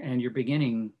writer and you're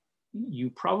beginning, you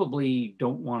probably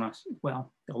don't want to,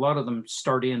 well, a lot of them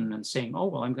start in and saying, oh,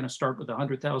 well, I'm going to start with a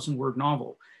 100,000 word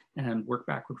novel and work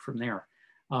backward from there.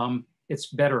 It's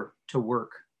better to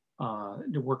work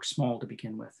small to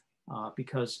begin with.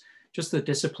 Because just the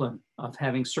discipline of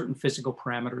having certain physical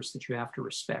parameters that you have to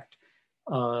respect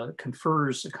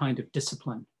confers a kind of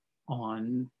discipline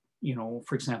on,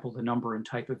 for example, the number and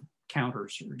type of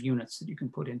counters or units that you can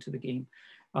put into the game.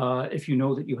 If you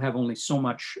know that you have only so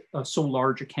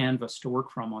large a canvas to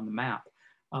work from on the map,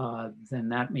 then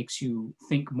that makes you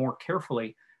think more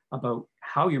carefully about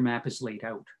how your map is laid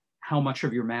out, how much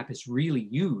of your map is really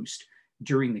used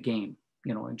during the game.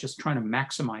 And just trying to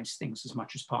maximize things as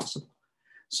much as possible.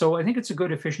 So I think it's a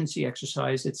good efficiency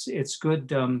exercise. It's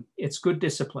good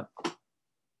discipline.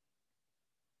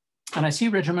 And I see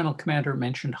Regimental Commander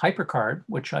mentioned HyperCard,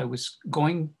 which I was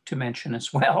going to mention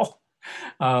as well,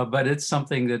 but it's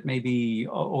something that maybe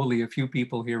only a few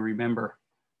people here remember.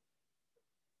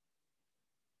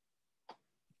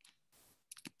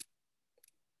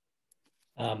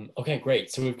 Okay,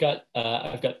 great. So I've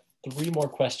got 3 more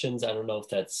questions. I don't know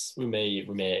if we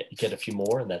may get a few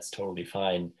more, and that's totally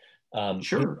fine.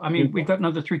 Sure. I mean, we've got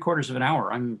another 3/4 of an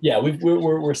hour.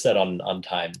 We're set on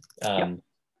time.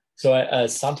 So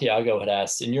Santiago had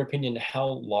asked, in your opinion, how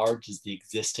large is the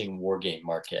existing wargame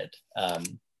market?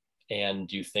 And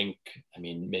do you think,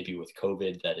 maybe with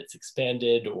COVID that it's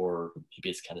expanded, or maybe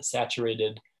it's kind of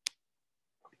saturated?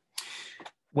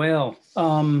 Well,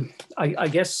 I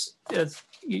guess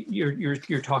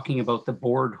you're talking about the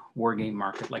board wargame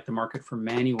market, like the market for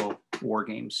manual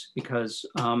wargames, because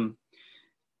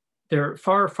there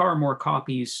are far more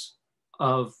copies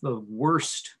of the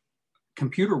worst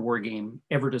computer wargame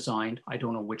ever designed. I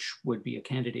don't know which would be a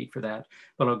candidate for that,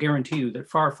 but I'll guarantee you that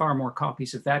far more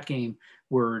copies of that game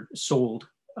were sold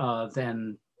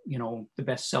than the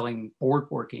best-selling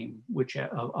board game, which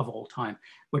of all time,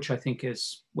 which I think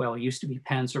is, well, it used to be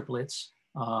Panzer Blitz,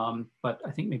 But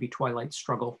I think maybe Twilight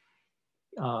Struggle,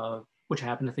 which I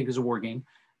happen to think is a war game.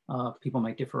 People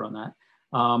might differ on that.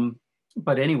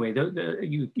 But anyway,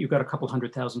 you got a couple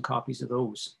 100,000 copies of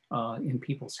those in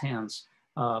people's hands.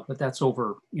 But that's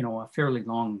over, a fairly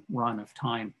long run of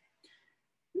time.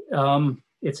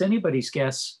 It's anybody's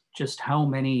guess just how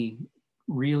many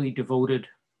really devoted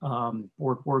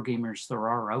war gamers there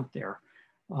are out there.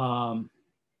 I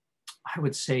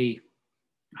would say,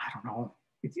 I don't know,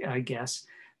 I guess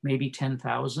maybe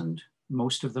 10,000,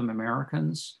 most of them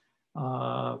Americans.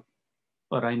 But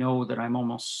I know that I'm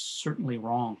almost certainly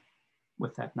wrong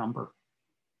with that number.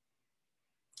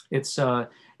 It's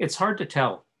hard to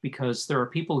tell because there are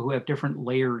people who have different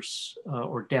layers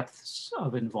or depths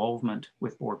of involvement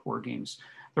with war games.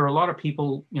 There are a lot of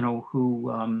people,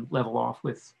 who level off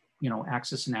with,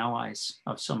 Axis and Allies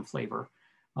of some flavor.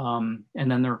 And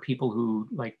then there are people who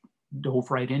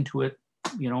dove right into it,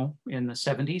 in the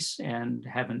 70s and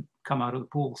haven't come out of the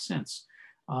pool since.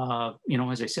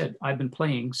 As I said, I've been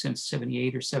playing since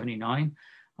 78 or 79,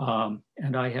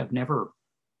 and I have never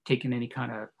taken any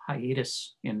kind of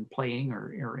hiatus in playing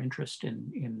or interest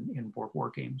in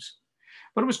war games.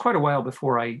 But it was quite a while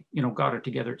before I, got it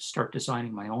together to start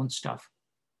designing my own stuff.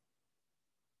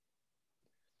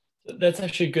 That's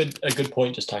actually a good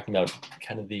point, just talking about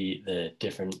kind of the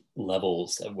different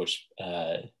levels at which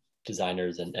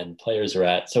designers and players are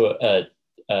at. So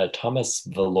Thomas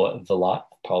Villot,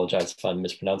 apologize if I'm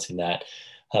mispronouncing that,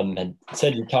 had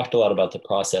said you talked a lot about the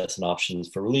process and options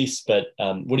for release, but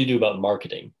what do you do about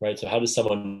marketing, right? So how does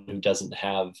someone who doesn't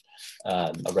have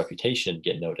a reputation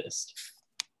get noticed?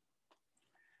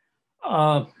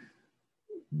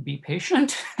 Be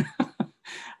patient.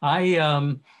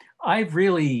 I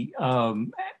really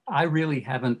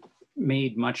haven't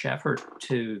made much effort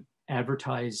to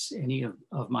advertise any of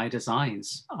my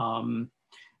designs.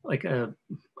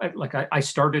 I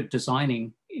started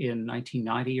designing in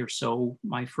 1990 or so.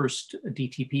 My first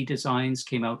DTP designs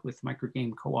came out with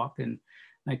Microgame Co-op in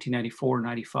 1994,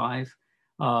 95.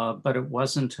 But it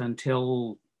wasn't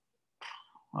until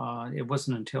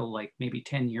maybe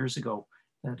 10 years ago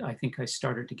that I think I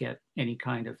started to get any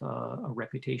kind of a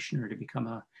reputation or to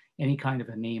become any kind of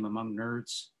a name among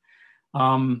nerds.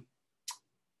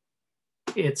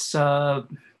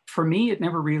 For me, it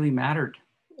never really mattered.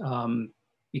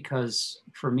 Because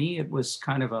for me, it was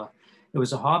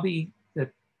a hobby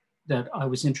that I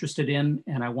was interested in,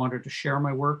 and I wanted to share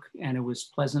my work, and it was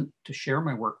pleasant to share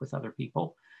my work with other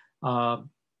people.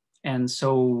 And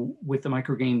so with the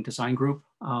Microgame Design Group,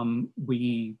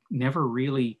 we never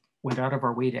really went out of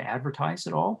our way to advertise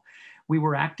at all. We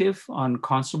were active on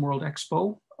Console World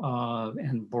Expo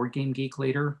and Board Game Geek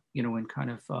later, in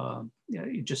kind of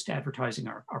just advertising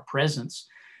our presence.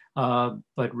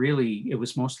 But really, it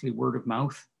was mostly word of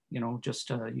mouth.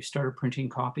 You started printing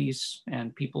copies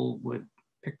and people would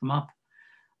pick them up.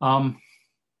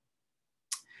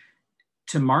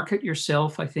 To market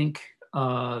yourself, I think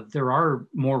there are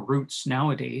more routes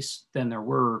nowadays than there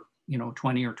were,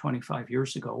 20 or 25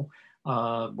 years ago.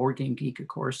 Board Game Geek, of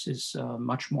course, is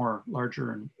much more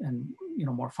larger and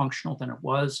more functional than it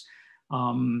was.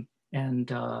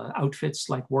 And outfits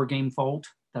like Wargame Vault,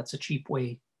 that's a cheap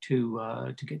way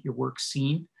to get your work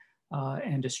seen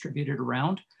and distributed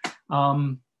around.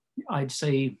 I'd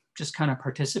say just kind of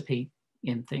participate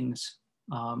in things.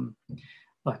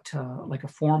 But like a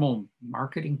formal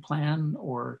marketing plan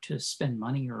or to spend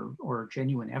money or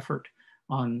genuine effort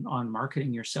on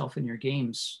marketing yourself and your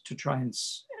games to try and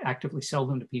actively sell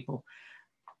them to people,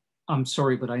 I'm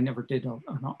sorry, but I never did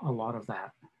a lot of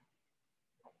that.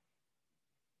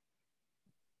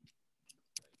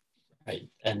 Right,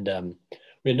 and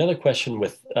we had another question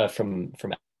from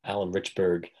Alan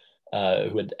Richberg,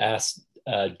 who had asked,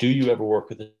 do you ever work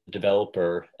with a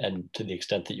developer, and to the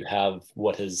extent that you have,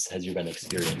 what has your been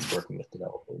experience working with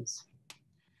developers?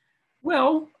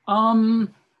 Well,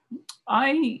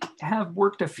 I have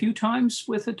worked a few times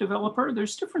with a developer.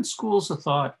 There's different schools of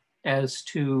thought as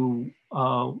to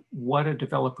what a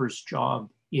developer's job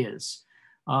is.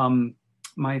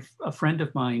 A friend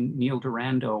of mine, Neil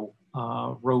Durando,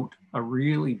 wrote a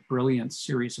really brilliant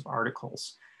series of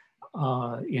articles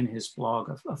in his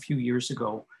blog a few years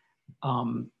ago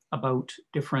about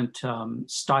different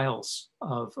styles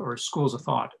or schools of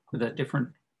thought that different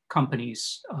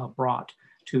companies brought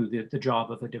to the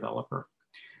job of a developer.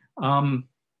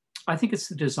 I think it's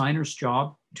the designer's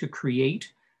job to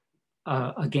create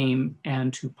a game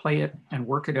and to play it and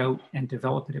work it out and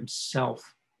develop it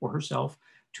himself or herself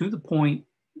to the point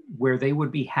where they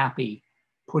would be happy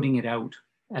putting it out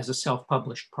as a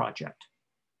self-published project.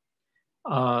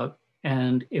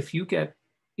 And if you get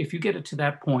it to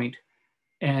that point,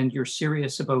 and you're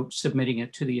serious about submitting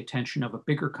it to the attention of a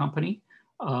bigger company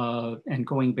and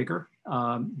going bigger,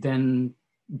 then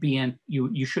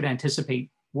you should anticipate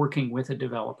working with a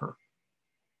developer.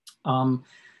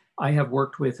 I have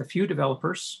worked with a few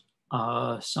developers.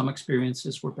 Some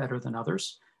experiences were better than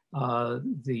others.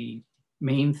 The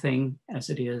main thing,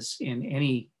 as it is in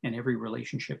any and every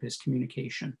relationship, is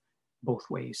communication both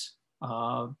ways.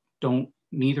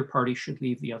 Neither party should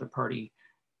leave the other party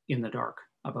in the dark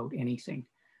about anything.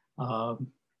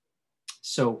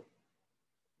 So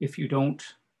if you don't,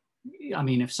 I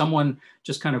mean, if someone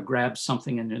just kind of grabs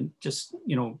something and then just,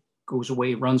 goes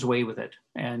away, runs away with it,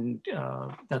 and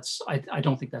I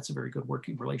don't think that's a very good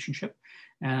working relationship.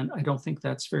 And I don't think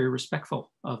that's very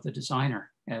respectful of the designer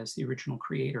as the original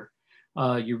creator.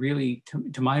 You really,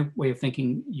 to my way of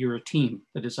thinking, you're a team.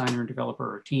 The designer and developer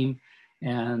are a team,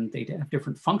 and they have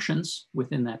different functions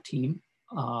within that team,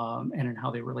 and in how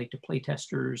they relate to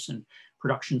playtesters and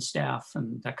production staff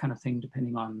and that kind of thing,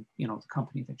 depending on the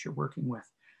company that you're working with.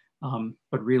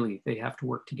 But really, they have to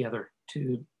work together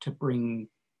to bring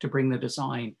the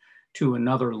design to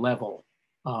another level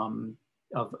of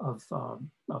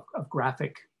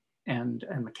graphic and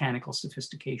mechanical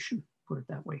sophistication. Put it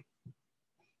that way.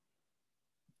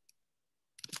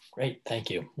 Great, thank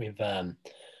you. We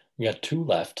got two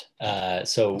left.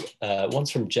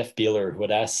 One's from Jeff Beeler, who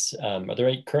had asked, are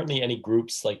there currently any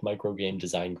groups like Microgame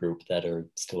Design Group that are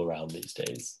still around these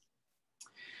days?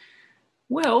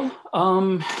 Well,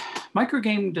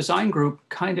 Microgame Design Group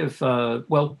kind of,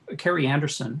 Carrie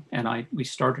Anderson and we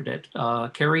started it.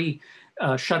 Carrie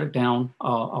shut it down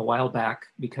a while back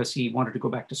because he wanted to go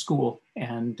back to school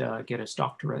and get his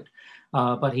doctorate.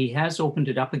 But he has opened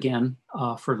it up again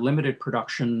for limited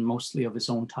production, mostly of his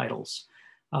own titles.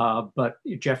 But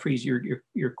Jeffries,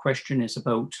 your question is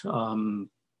about,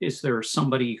 is there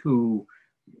somebody who,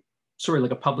 sort of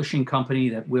like a publishing company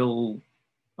that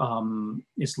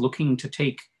is looking to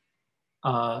take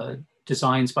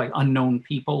designs by unknown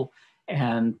people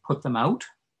and put them out?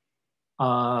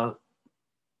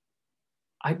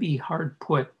 I'd be hard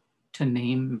put to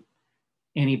name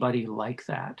anybody like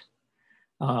that.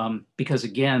 Because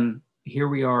again, here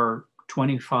we are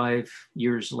 25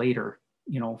 years later,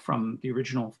 from the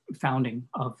original founding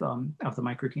of the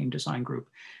Microgame Design Group,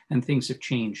 and things have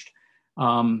changed.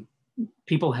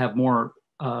 People have more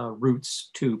routes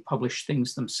to publish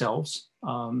things themselves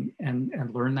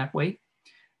and learn that way.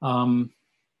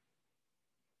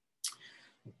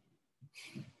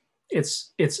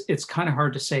 It's kind of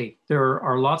hard to say. There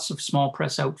are lots of small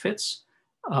press outfits,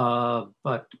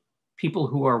 but people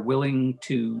who are willing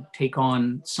to take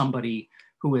on somebody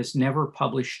who has never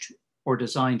published or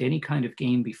designed any kind of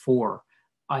game before,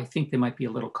 I think they might be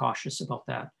a little cautious about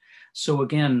that. So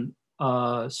again,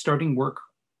 starting work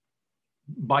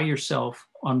by yourself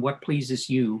on what pleases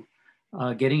you,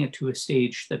 getting it to a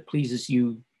stage that pleases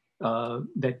you,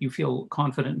 that you feel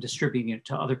confident in distributing it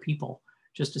to other people,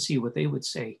 just to see what they would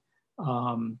say,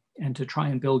 and to try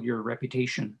and build your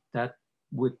reputation. That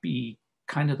would be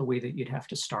kind of the way that you'd have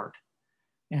to start.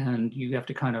 And you have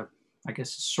to kind of, I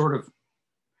guess, sort of,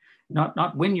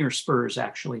 not win your spurs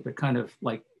actually, but kind of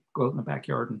like go out in the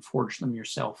backyard and forge them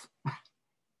yourself.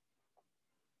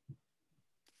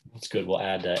 That's good. We'll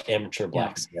add amateur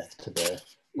blacksmith to the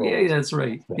role. Yeah, that's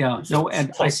right. Yeah. No,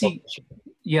 and I see.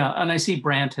 Yeah, and I see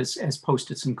Brant has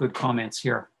posted some good comments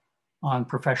here on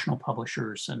professional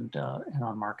publishers and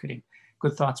on marketing.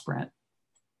 Good thoughts, Brant.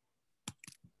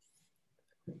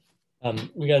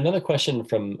 We got another question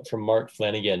from Mark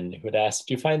Flanagan, who had asked,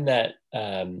 do you find that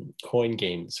coin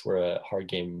games were a hard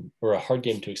game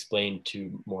to explain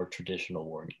to more traditional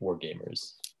war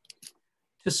gamers?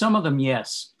 To some of them,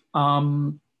 yes.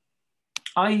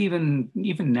 I even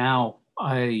now,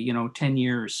 10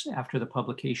 years after the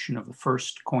publication of the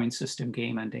first coin system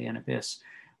game on Day and Abyss,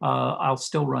 I'll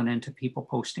still run into people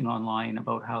posting online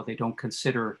about how they don't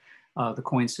consider the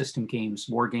coin system games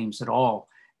war games at all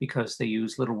because they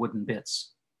use little wooden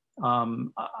bits.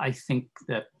 I think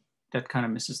that kind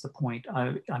of misses the point.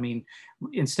 I mean,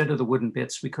 instead of the wooden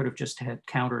bits, we could have just had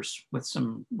counters with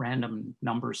some random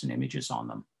numbers and images on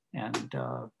them. And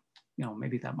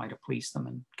maybe that might have pleased them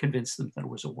and convinced them that it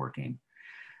was a war game.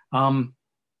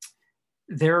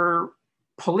 They're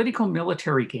political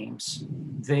military games.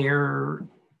 They're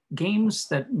games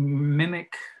that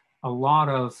mimic a lot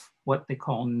of what they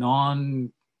call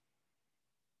non-kinetic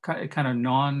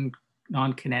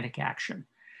action.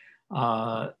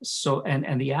 So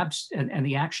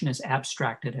the action is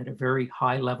abstracted at a very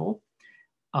high level.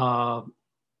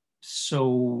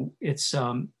 So it's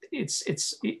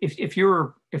if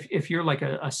you're like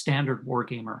a standard war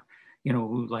gamer, you know,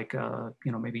 like,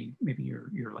 you know, maybe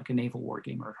you're like a naval war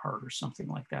gamer at heart or something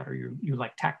like that, or you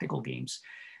like tactical games.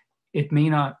 It may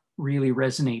not really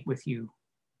resonate with you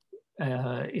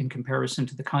in comparison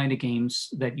to the kind of games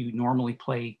that you normally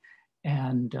play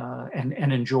and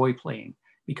enjoy playing,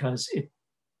 because it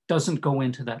doesn't go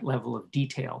into that level of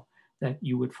detail that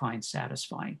you would find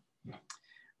satisfying.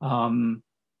 And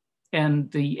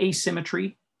the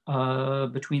asymmetry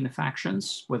between the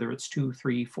factions, whether it's 2,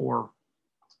 3, 4,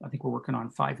 I think we're working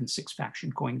on 5 and 6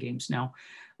 faction coin games now,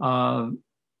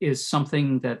 is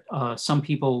something that some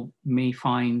people may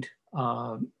find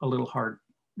a little hard.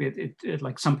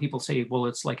 Like some people say, well,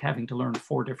 it's like having to learn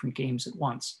 4 different games at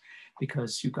once,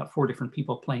 because you've got 4 different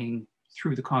people playing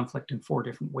through the conflict in 4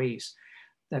 different ways.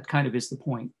 That kind of is the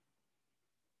point.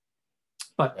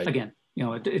 But right. Again, you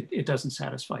know, it doesn't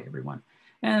satisfy everyone.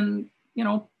 And, you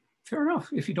know, fair enough.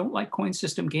 If you don't like coin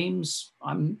system games,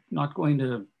 I'm not going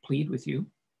to plead with you.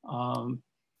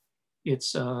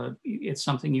 It's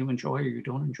something you enjoy or you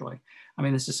don't enjoy. I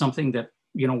mean, this is something that,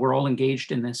 you know, we're all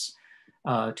engaged in this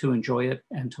to enjoy it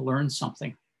and to learn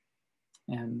something.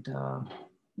 And,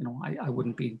 you know, I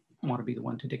wouldn't want to be the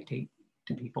one to dictate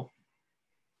to people.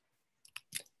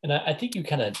 And I think you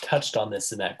kind of touched on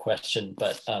this in that question,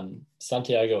 but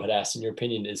Santiago had asked, in your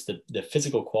opinion, is the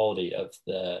physical quality of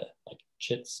the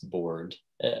chits board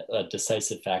a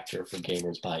decisive factor for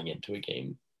gamers buying into a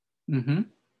game? Mm-hmm.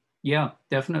 Yeah,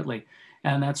 definitely.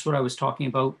 And that's what I was talking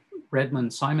about,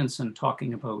 Redmond Simonson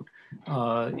talking about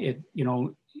it, you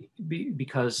know,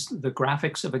 because the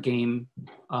graphics of a game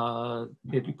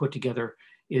that you put together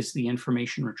is the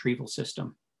information retrieval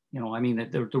system. You know, I mean,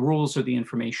 the rules are the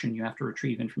information. You have to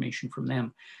retrieve information from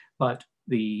them, but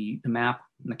the map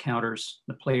and the counters,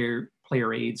 the player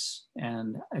aids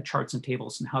and charts and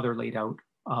tables and how they're laid out,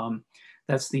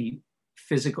 that's the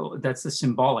physical, that's the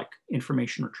symbolic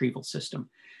information retrieval system.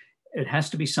 It has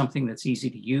to be something that's easy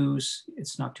to use.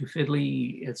 It's not too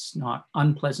fiddly. It's not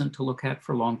unpleasant to look at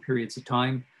for long periods of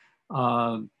time.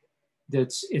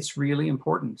 It's really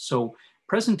important. So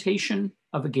presentation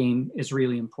of a game is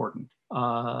really important.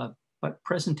 But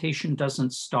presentation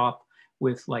doesn't stop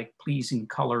with like pleasing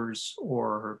colors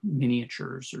or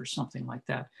miniatures or something like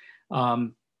that.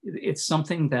 It's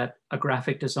something that a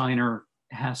graphic designer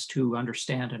has to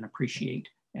understand and appreciate.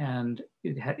 And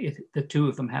the two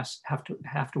of them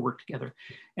have to work together.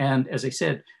 And as I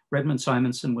said, Redmond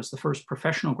Simonson was the first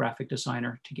professional graphic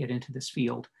designer to get into this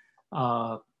field.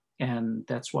 And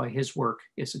that's why his work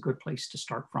is a good place to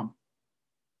start from.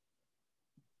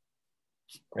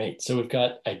 Great. So we've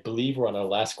got, I believe we're on our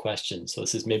last question. So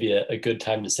this is maybe a good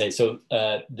time to say, so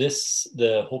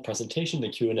the whole presentation, the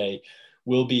Q&A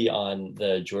will be on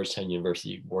the Georgetown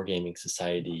University Wargaming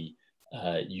Society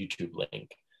YouTube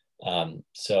link.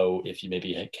 So if you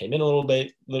maybe came in a little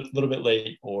bit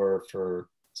late, or I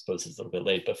suppose it's a little bit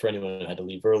late, but for anyone who had to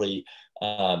leave early,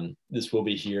 this will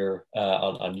be here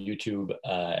on YouTube.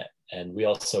 And we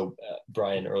also,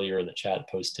 Brian earlier in the chat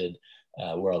posted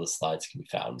where all the slides can be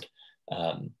found.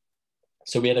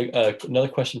 So we had another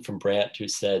question from Brant, who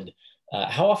said,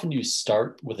 how often do you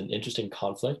start with an interesting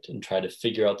conflict and try to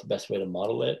figure out the best way to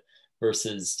model it,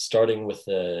 versus starting with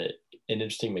an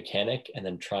interesting mechanic and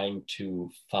then trying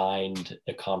to find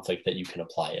a conflict that you can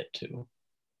apply it to?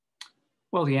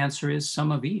 Well, the answer is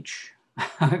some of each.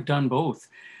 I've done both.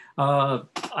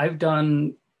 I've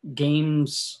done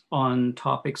games on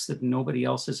topics that nobody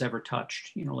else has ever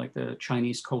touched, you know, like the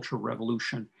Chinese Cultural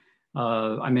Revolution.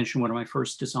 I mentioned one of my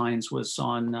first designs was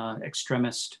on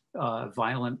extremist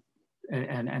violent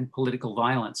and political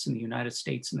violence in the United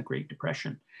States in the Great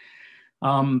Depression.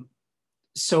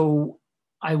 So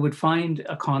I would find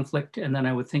a conflict and then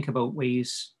I would think about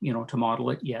ways, you know, to model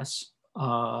it, yes.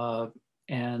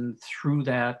 And through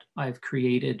that, I've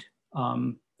created, I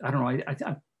don't know,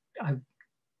 I've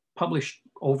published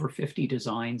over 50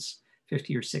 designs,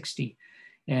 50 or 60,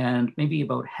 and maybe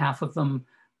about half of them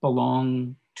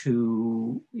belong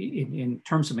to, in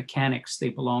terms of mechanics, they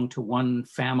belong to one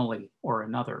family or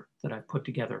another that I've put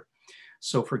together.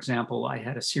 So for example, I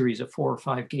had a series of 4 or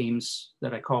 5 games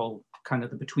that I call kind of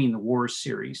the Between the Wars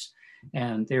series.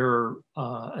 And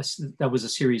that was a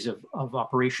series of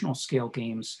operational scale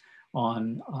games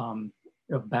on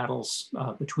battles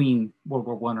between World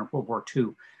War I and World War II.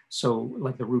 So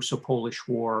like the Russo-Polish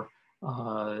War,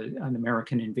 an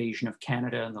American invasion of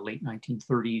Canada in the late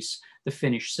 1930s, the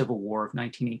Finnish Civil War of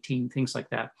 1918, things like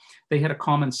that. They had a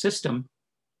common system,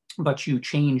 but you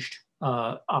changed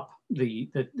up the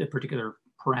particular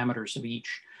parameters of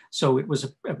each. So it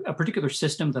was a particular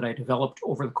system that I developed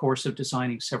over the course of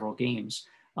designing several games.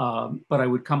 But I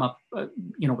would come up,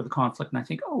 with a conflict, and I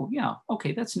think, oh yeah,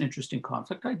 okay, that's an interesting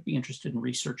conflict. I'd be interested in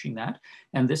researching that,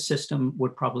 and this system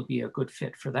would probably be a good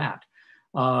fit for that.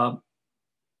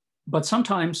 But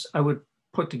sometimes I would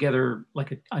put together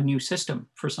like a new system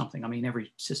for something. I mean,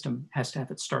 every system has to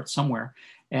have its start somewhere,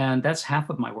 and that's half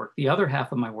of my work. The other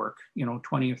half of my work,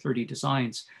 20 or 30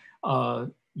 designs,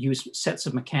 use sets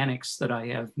of mechanics that I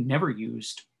have never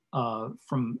used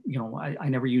I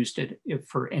never used it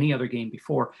for any other game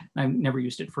before. And I've never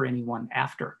used it for anyone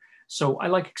after. So I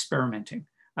like experimenting.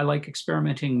 I like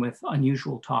experimenting with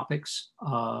unusual topics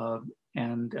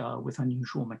and with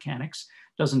unusual mechanics.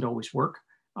 Doesn't always work,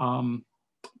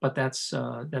 but that's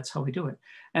how I do it.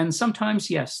 And sometimes,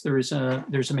 yes, there's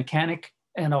a mechanic,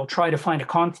 and I'll try to find a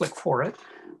conflict for it.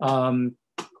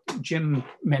 Jim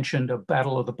mentioned a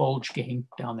Battle of the Bulge game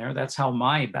down there. That's how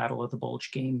my Battle of the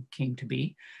Bulge game came to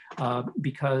be,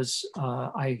 because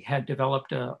I had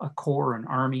developed a corps and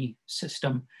army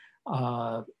system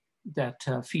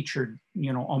that featured,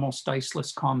 almost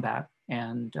diceless combat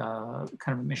and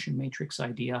kind of a mission matrix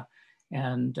idea,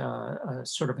 and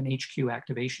sort of an HQ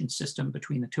activation system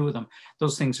between the two of them.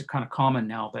 Those things are kind of common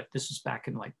now, but this was back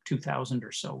in like 2000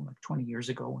 or so, like 20 years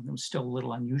ago, and it was still a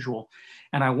little unusual.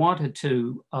 And I wanted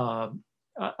to,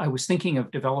 I was thinking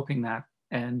of developing that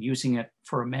and using it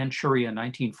for a Manchuria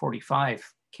 1945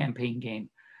 campaign game,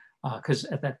 because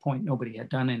at that point, nobody had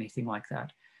done anything like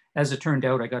that. As it turned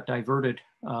out, I got diverted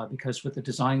because with the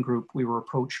design group, we were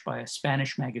approached by a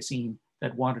Spanish magazine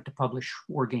that wanted to publish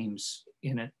war games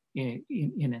in it,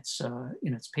 in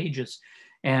its pages,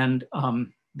 and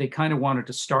they kind of wanted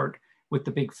to start with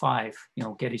the big five,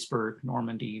 Gettysburg,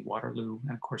 Normandy, Waterloo,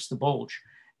 and of course the Bulge.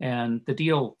 And the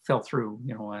deal fell through.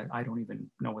 I don't even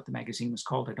know what the magazine was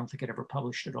called. I don't think it ever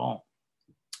published at all.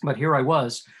 But here I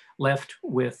was left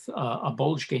with a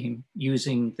Bulge game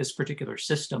using this particular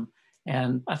system,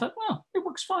 and I thought, well, it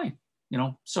works fine.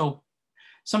 So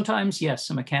sometimes, yes,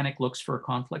 a mechanic looks for a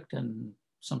conflict, and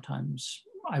sometimes,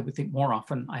 I would think more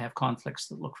often, I have conflicts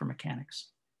that look for mechanics.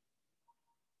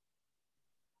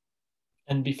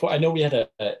 And before, I know we had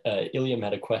Iliam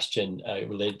had a question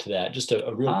related to that. Just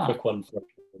a real quick one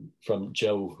from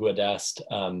Joe, who had asked,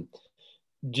 do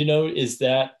you know, is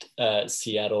that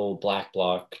Seattle Black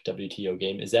Bloc WTO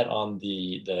game, is that on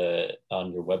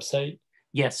on your website?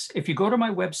 Yes, if you go to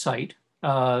my website,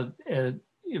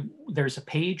 there's a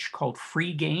page called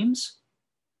Free Games,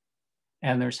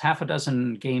 and there's half a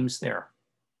dozen games there,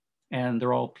 and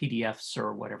they're all PDFs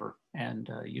or whatever, and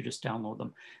you just download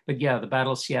them. But yeah, the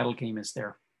Battle of Seattle game is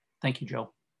there. Thank you,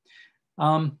 Joe.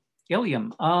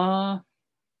 Iliam,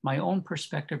 my own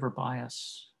perspective or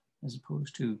bias as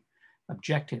opposed to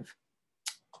objective.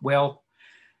 Well,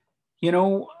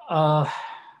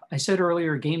 I said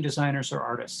earlier, game designers are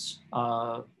artists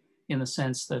in the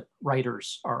sense that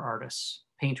writers are artists,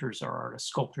 painters are artists,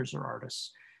 sculptors are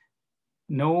artists.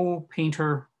 No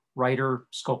painter, writer,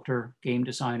 sculptor, game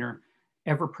designer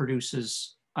ever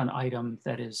produces an item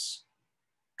that is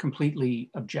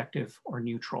completely objective or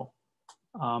neutral.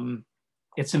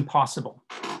 It's impossible.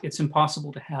 It's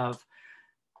impossible to have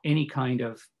any kind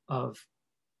of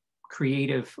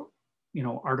creative,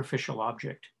 artificial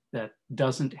object that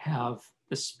doesn't have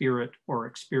the spirit or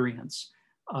experience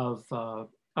of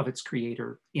its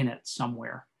creator in it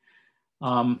somewhere.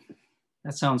 That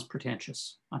sounds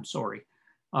pretentious, I'm sorry.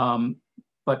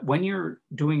 But when you're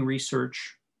doing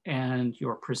research and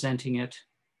you're presenting it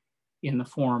in the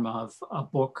form of a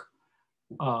book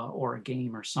or a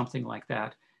game or something like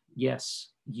that, yes,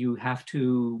 you have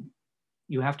to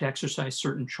exercise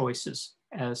certain choices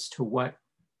as to what,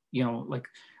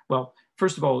 well,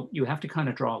 first of all, you have to kind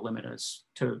of draw a limit as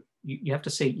to, you have to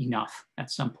say enough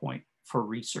at some point for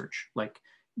research. Like,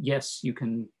 yes, you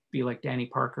can be like Danny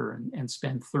Parker and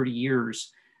spend 30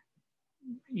 years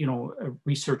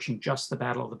researching just the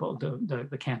Battle of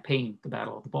the campaign, the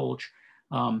Battle of the Bulge.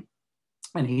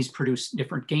 And he's produced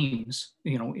different games,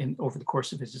 over the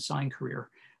course of his design career.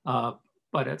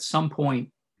 But at some point,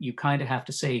 you kind of have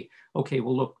to say, okay,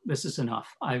 well, look, this is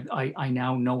enough. I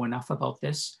now know enough about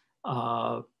this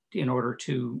in order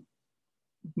to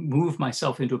move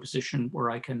myself into a position where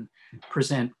I can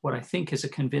present what I think is a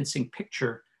convincing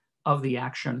picture of the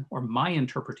action, or my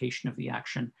interpretation of the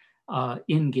action,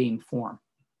 in game form.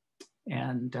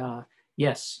 And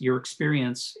yes, your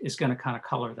experience is going to kind of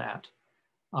color that.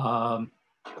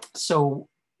 So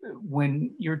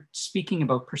when you're speaking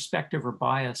about perspective or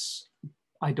bias,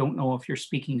 I don't know if you're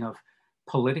speaking of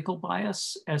political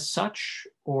bias as such,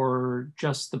 or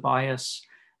just the bias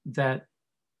that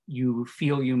you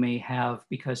feel you may have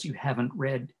because you haven't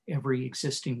read every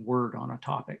existing word on a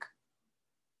topic.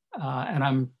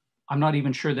 And I'm not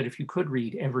even sure that if you could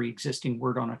read every existing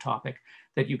word on a topic,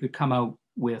 that you could come out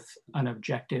with an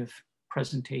objective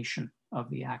presentation of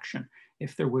the action.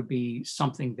 If there would be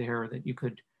something there that you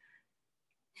could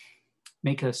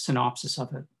make a synopsis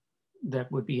of it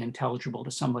that would be intelligible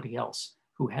to somebody else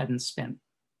who hadn't spent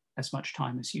as much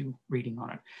time as you reading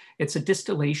on it. It's a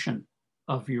distillation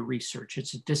of your research.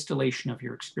 It's a distillation of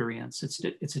your experience.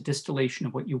 It's a distillation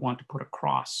of what you want to put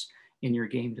across in your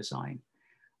game design.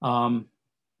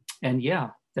 And yeah,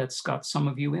 that's got some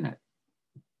of you in it.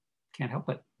 Can't help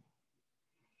it.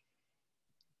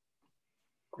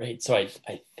 Great. So I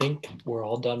think we're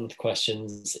all done with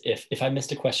questions. If I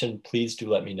missed a question, please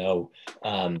do let me know.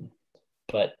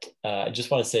 But I just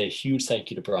want to say a huge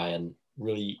thank you to Brian.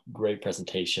 Really great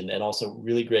presentation, and also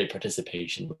really great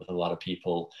participation with a lot of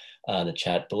people in the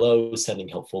chat below, sending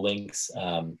helpful links.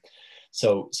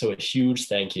 So a huge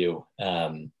thank you.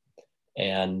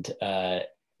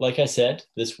 Like I said,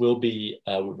 this will be,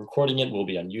 we're recording it, will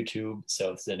be on YouTube.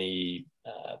 So if there's any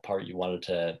part you wanted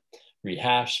to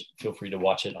rehash, feel free to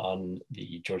watch it on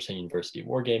the Georgetown University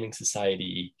Wargaming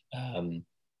Society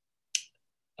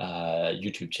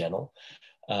YouTube channel.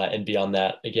 And beyond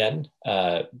that, again,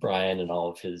 Brian and all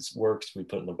of his works we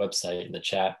put on the website in the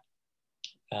chat.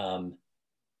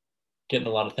 Getting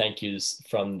a lot of thank yous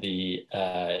from the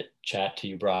chat to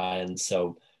you, Brian.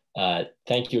 So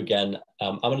thank you again.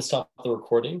 I'm going to stop the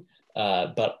recording,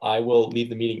 but I will leave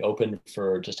the meeting open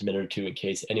for just a minute or two in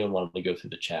case anyone wanted to go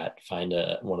through the chat, find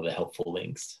one of the helpful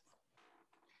links.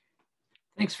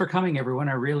 Thanks for coming, everyone.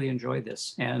 I really enjoyed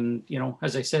this. And, you know,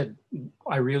 as I said,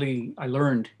 I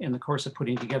learned in the course of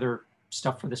putting together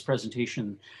stuff for this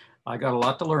presentation. I got a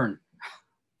lot to learn.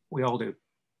 We all do.